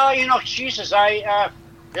 No. Well, Jesus, I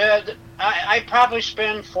probably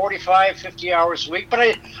spend 45, 50 hours a week,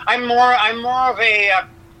 but I'm more of a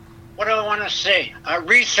what do I want to say? A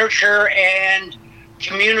researcher and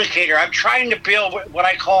communicator. I'm trying to build what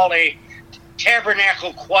I call a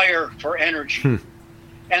tabernacle choir for energy.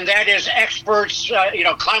 And that is experts,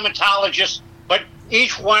 climatologists, but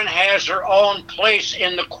each one has their own place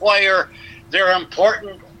in the choir They're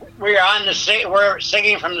important. We're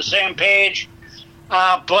singing from the same page,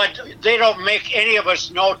 but they don't make any of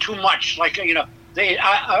us know too much. Like, a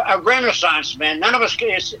Renaissance man. None of us.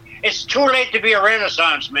 It's too late to be a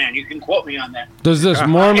Renaissance man. You can quote me on that. Does this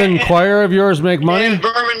Mormon choir of yours make money?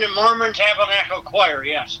 The Mormon Tabernacle Choir,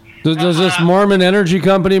 yes. Does this Mormon energy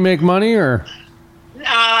company make money, or?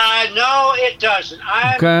 No, it doesn't.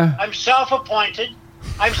 I'm self-appointed.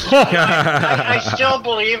 I still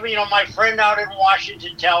believe. My friend out in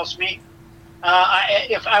Washington tells me,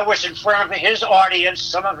 if I was in front of his audience,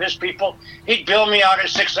 some of his people, he'd bill me out at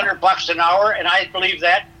 $600 an hour, and I believe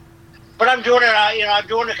that. But I'm doing it. I'm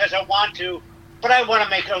doing it because I want to. But I want to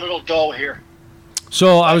make a little dough here.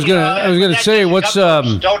 So I was gonna say, what's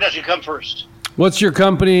dough doesn't come first. What's your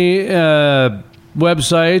company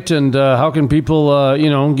website, and how can people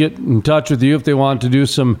get in touch with you if they want to do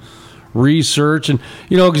some research? And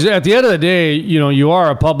because at the end of the day, you are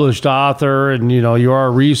a published author, and you are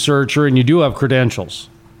a researcher, and you do have credentials.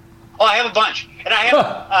 Oh, I have a bunch, and I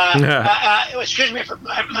have excuse me for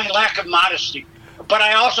my lack of modesty, but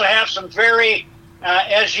I also have some very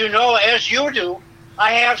as you do,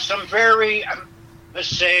 I have some very let's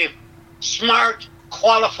say smart,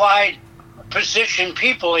 qualified, positioned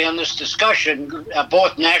people in this discussion,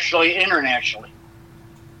 both nationally and internationally.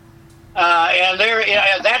 And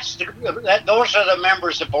those are the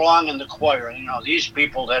members that belong in the choir. These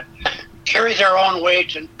people that carry their own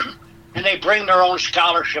weight and they bring their own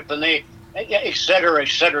scholarship, and they, et cetera, et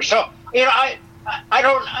cetera. So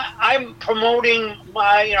I'm promoting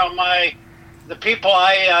the people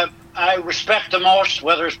I respect the most,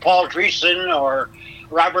 whether it's Paul Dreesen or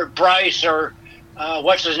Robert Bryce or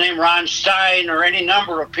what's his name, Ron Stein, or any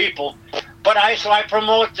number of people. But I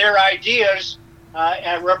promote their ideas.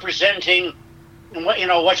 Representing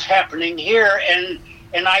what's happening here, and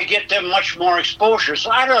I get them much more exposure.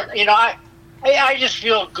 So I just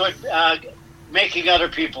feel good making other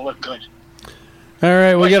people look good. All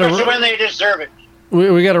right, especially when they deserve it.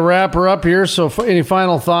 We got to wrap her up here. So any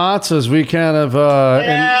final thoughts as we kind of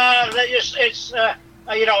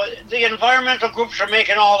the environmental groups are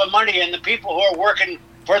making all the money, and the people who are working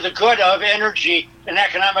for the good of energy and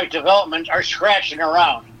economic development are scratching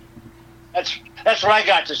around. That's what I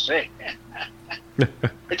got to say.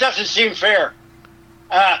 It doesn't seem fair.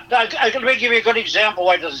 Let me give you a good example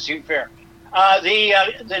why it doesn't seem fair. The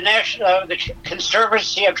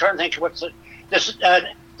Conservancy. I'm trying to think what's this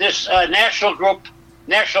national group,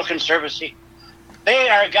 National Conservancy. They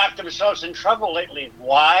got themselves in trouble lately.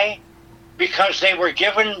 Why? Because they were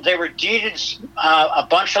deeded a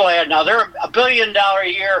bunch of land. Now they're $1 billion a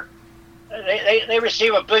year. They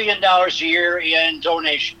receive $1 billion a year in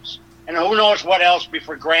donations. And who knows what else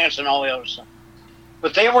before grants and all the other stuff.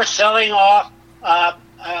 But they were selling off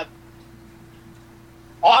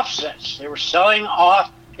offsets. They were selling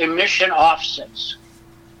off emission offsets.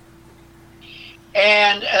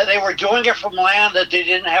 And they were doing it from land that they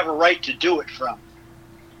didn't have a right to do it from.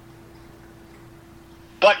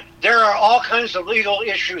 But there are all kinds of legal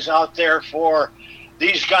issues out there for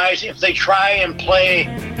these guys if they try and play.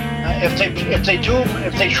 If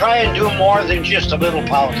they try and do more than just a little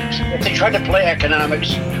politics, if they try to play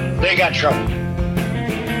economics, they got trouble.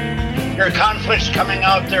 There are conflicts coming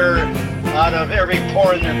out of every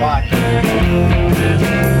pore in their body.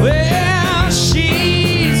 Well,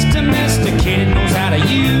 she's domesticated, knows how to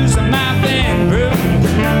use a knife and broom.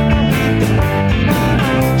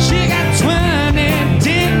 She got 20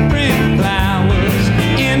 different flowers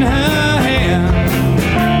in her hair.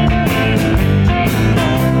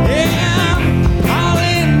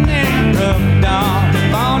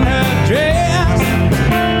 On her dress,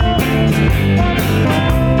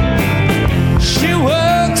 she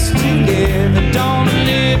works to live, don't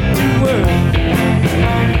live to work.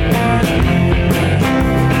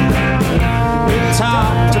 We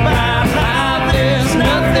talked about how there's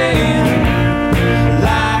nothing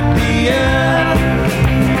like the earth,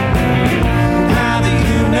 how the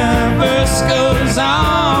universe goes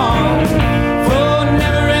on for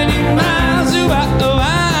never-ending miles.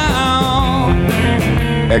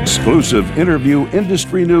 Exclusive interview,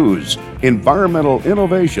 industry news, environmental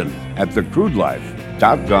innovation at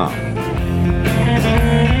thecrudelife.com.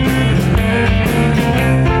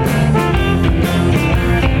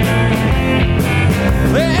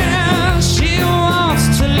 Well, she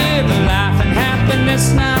wants to live a life and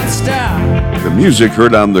happiness non-stop. The music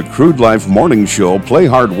heard on the Crude Life Morning Show, Play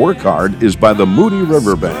Hard, Work Hard, is by the Moody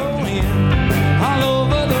River Band.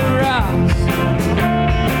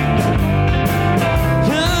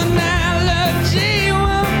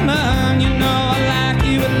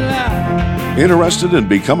 Interested in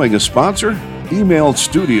becoming a sponsor? Email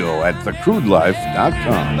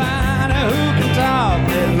studio@thecrudelife.com.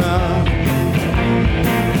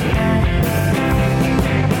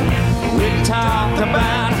 We talked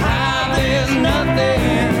about how there's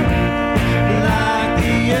nothing like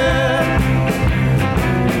the earth,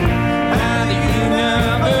 how the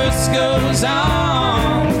universe goes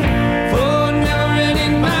on for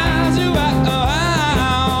never-ending miles around.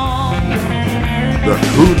 The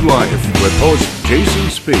Crude Life with host Jason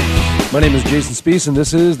Spees. My name is Jason Spees, and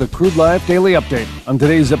this is the Crude Life Daily Update. On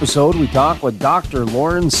today's episode, we talk with Dr.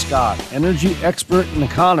 Lauren Scott, energy expert and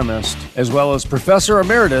economist, as well as Professor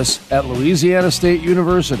Emeritus at Louisiana State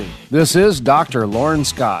University. This is Dr. Lauren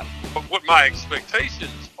Scott. What my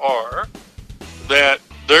expectations are that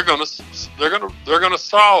they're going to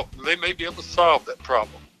solve. They may be able to solve that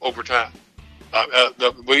problem over time.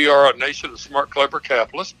 We are a nation of smart, clever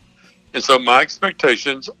capitalists, and so my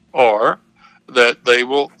expectations are that they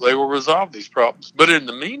will resolve these problems. But in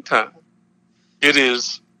the meantime, it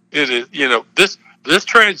is this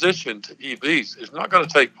transition to EVs is not going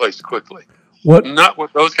to take place quickly. What? Not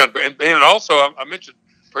with those kind of, and also I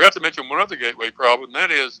forgot to mention one other gateway problem. And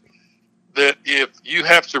that is that if you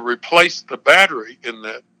have to replace the battery in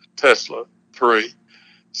that Tesla 3,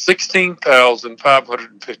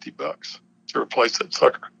 $16,550 to replace that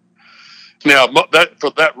sucker. Now, for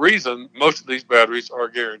that reason, most of these batteries are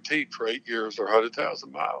guaranteed for 8 years or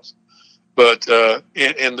 100,000 miles. But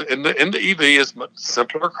in the EV is much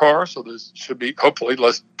simpler car, so there should be hopefully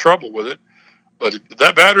less trouble with it. But if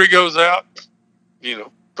that battery goes out,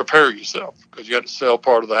 prepare yourself because you have to sell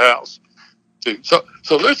part of the house too. So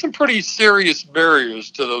there's some pretty serious barriers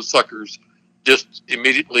to those suckers just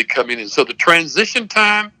immediately coming in. So the transition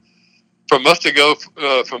time from us to go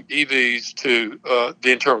from EVs to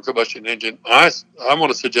the internal combustion engine, I want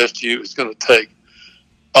to suggest to you it's going to take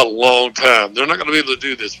a long time. They're not going to be able to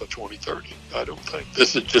do this by 2030, I don't think.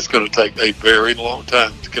 This is just going to take a very long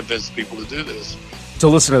time to convince people to do this. To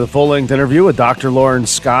listen to the full-length interview with Dr. Lauren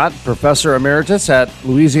Scott, Professor Emeritus at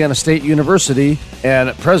Louisiana State University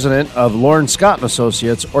and President of Lauren Scott &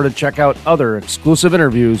 Associates, or to check out other exclusive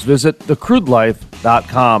interviews, visit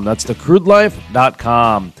thecrudelife.com. That's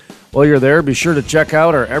thecrudelife.com. While you're there, be sure to check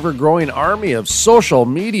out our ever-growing army of social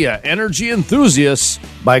media energy enthusiasts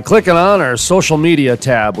by clicking on our social media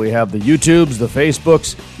tab. We have the YouTubes, the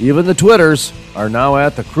Facebooks, even the Twitters are now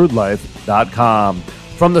at thecrudelife.com.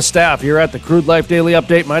 From the staff here at the Crude Life Daily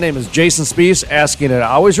Update, my name is Jason Spees, asking you to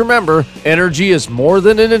always remember, energy is more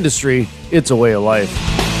than an industry, it's a way of life.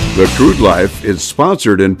 The Crude Life is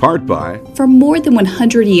sponsored in part by... For more than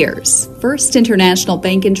 100 years, First International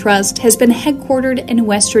Bank and Trust has been headquartered in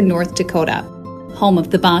western North Dakota, home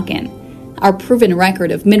of the Bakken. Our proven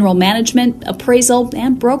record of mineral management, appraisal,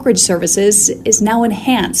 and brokerage services is now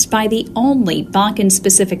enhanced by the only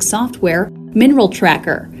Bakken-specific software, Mineral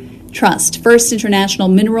Tracker. Trust First International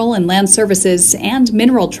Mineral and Land Services and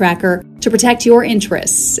Mineral Tracker to protect your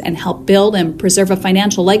interests and help build and preserve a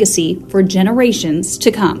financial legacy for generations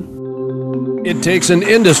to come. It takes an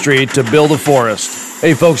industry to build a forest.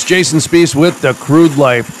 Hey folks, Jason Spees with The Crude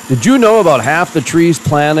Life. Did you know about half the trees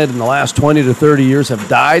planted in the last 20 to 30 years have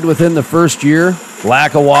died within the first year?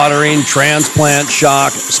 Lack of watering, transplant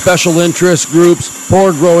shock, special interest groups,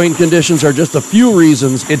 poor growing conditions are just a few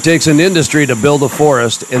reasons it takes an industry to build a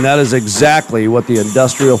forest, and that is exactly what the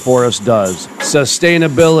industrial forest does.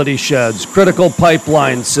 Sustainability sheds, critical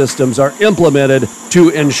pipeline systems are implemented to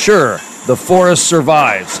ensure the forest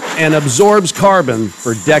survives and absorbs carbon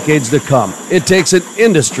for decades to come. It takes an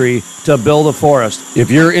industry to build a forest.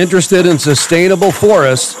 If you're interested in sustainable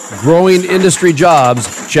forests, growing industry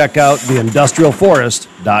jobs, check out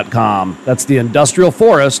theindustrialforest.com. That's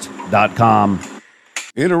theindustrialforest.com.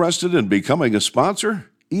 Interested in becoming a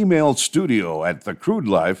sponsor? Email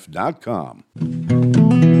studio@thecrudelife.com.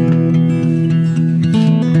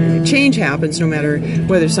 Change happens no matter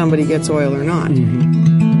whether somebody gets oil or not.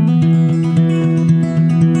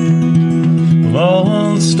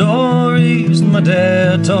 All the stories my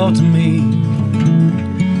dad taught to me,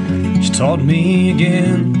 she taught me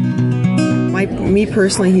again. Me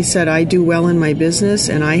personally, he said, I do well in my business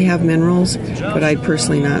and I have minerals, but I'd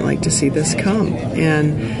personally not like to see this come.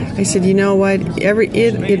 And I said, you know what?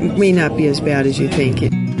 It may not be as bad as you think.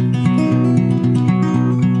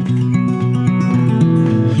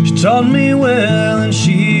 She taught me well and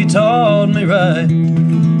she taught me right.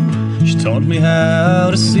 She taught me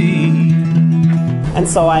how to see. And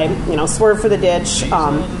so I, swerved for the ditch.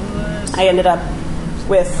 I ended up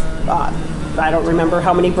with, I don't remember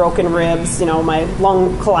how many broken ribs. My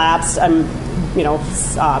lung collapsed.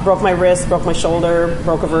 Broke my wrist, broke my shoulder,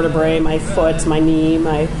 broke a vertebrae, my foot, my knee,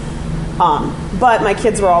 my But my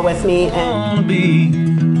kids were all with me, and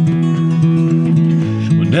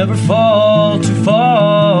would never fall too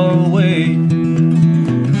far away, and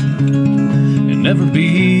never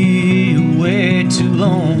be away too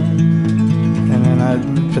long.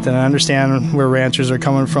 But then I understand where ranchers are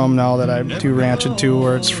coming from now that I do ranching too,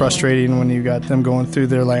 where it's frustrating when you got them going through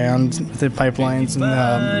their land, the pipelines.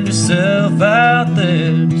 Find yourself out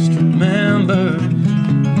there, just remember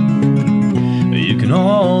you can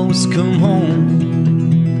always come home.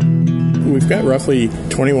 We've got roughly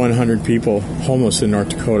 2,100 people homeless in North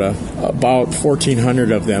Dakota, about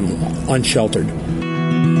 1,400 of them unsheltered.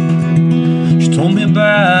 She told me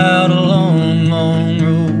about a long, long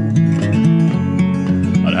road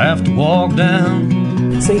I'd have to walk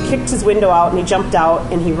down. So he kicked his window out and he jumped out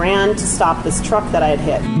and he ran to stop this truck that I had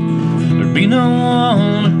hit. There'd be no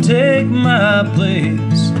one to take my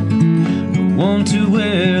place, no one to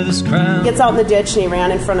wear this crown. He gets out in the ditch and he ran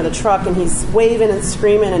in front of the truck and he's waving and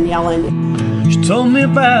screaming and yelling. She told me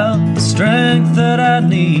about the strength that I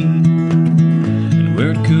need and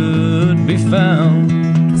where it could be found.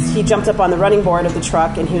 He jumped up on the running board of the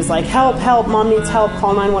truck and he was like, "Help, help, Mom needs help,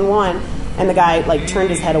 call 911. And the guy turned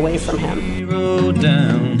his head away from him. He rode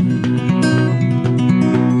down.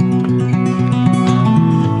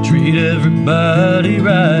 Treat everybody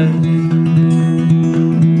right,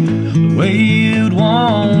 the way you'd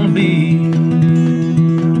want to be.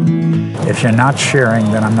 If you're not sharing,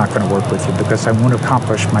 then I'm not going to work with you because I won't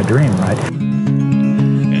accomplish my dream, right?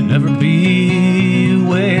 And never be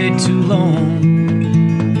away too long.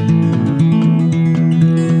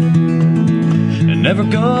 And never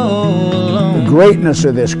go alone. The greatness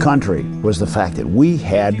of this country was the fact that we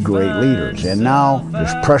had great leaders. And now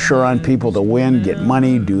there's pressure on people to win, get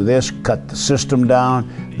money, do this, cut the system down.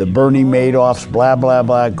 The Bernie Madoffs, blah, blah,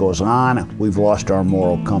 blah, it goes on. We've lost our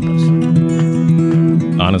moral compass.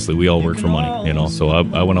 Honestly, we all work for money, so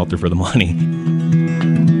I went out there for the money.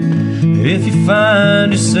 If you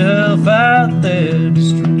find yourself out there,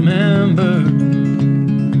 just remember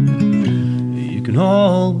you can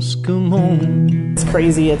always come home. It's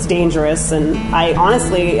crazy, it's dangerous, and I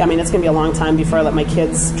honestly, it's going to be a long time before I let my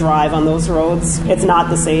kids drive on those roads. It's not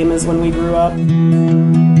the same as when we grew up.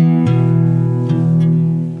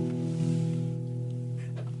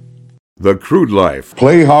 The Crude Life,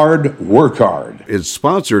 Play Hard, Work Hard, is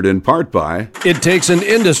sponsored in part by... It takes an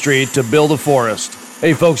industry to build a forest.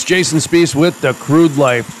 Hey folks, Jason Spees with The Crude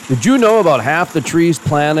Life. Did you know about half the trees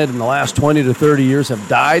planted in the last 20 to 30 years have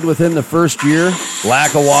died within the first year?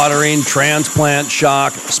 Lack of watering, transplant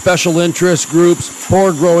shock, special interest groups,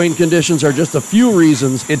 poor growing conditions are just a few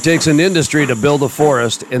reasons it takes an industry to build a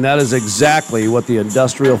forest, and that is exactly what the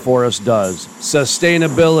industrial forest does.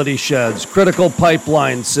 Sustainability sheds, critical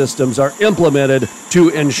pipeline systems are implemented to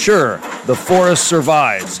ensure the forest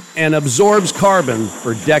survives and absorbs carbon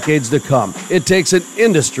for decades to come. It takes an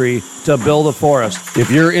industry to build a forest. If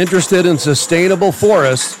you're interested in sustainable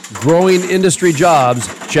forests, growing industry jobs,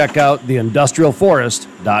 check out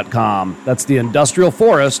theindustrialforest.com. That's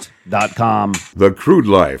theindustrialforest.com. The Crude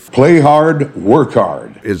Life, Play Hard, Work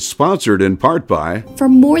Hard, is sponsored in part by... For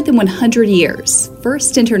more than 100 years,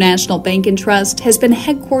 First International Bank and Trust has been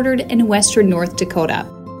headquartered in western North Dakota,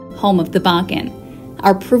 home of the Bakken.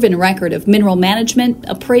 Our proven record of mineral management,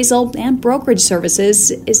 appraisal, and brokerage services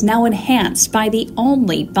is now enhanced by the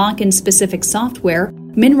only Bakken-specific software,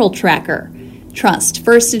 Mineral Tracker. Trust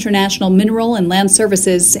First International Mineral and Land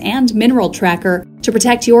Services and Mineral Tracker to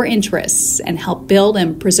protect your interests and help build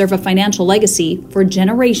and preserve a financial legacy for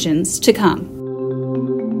generations to come.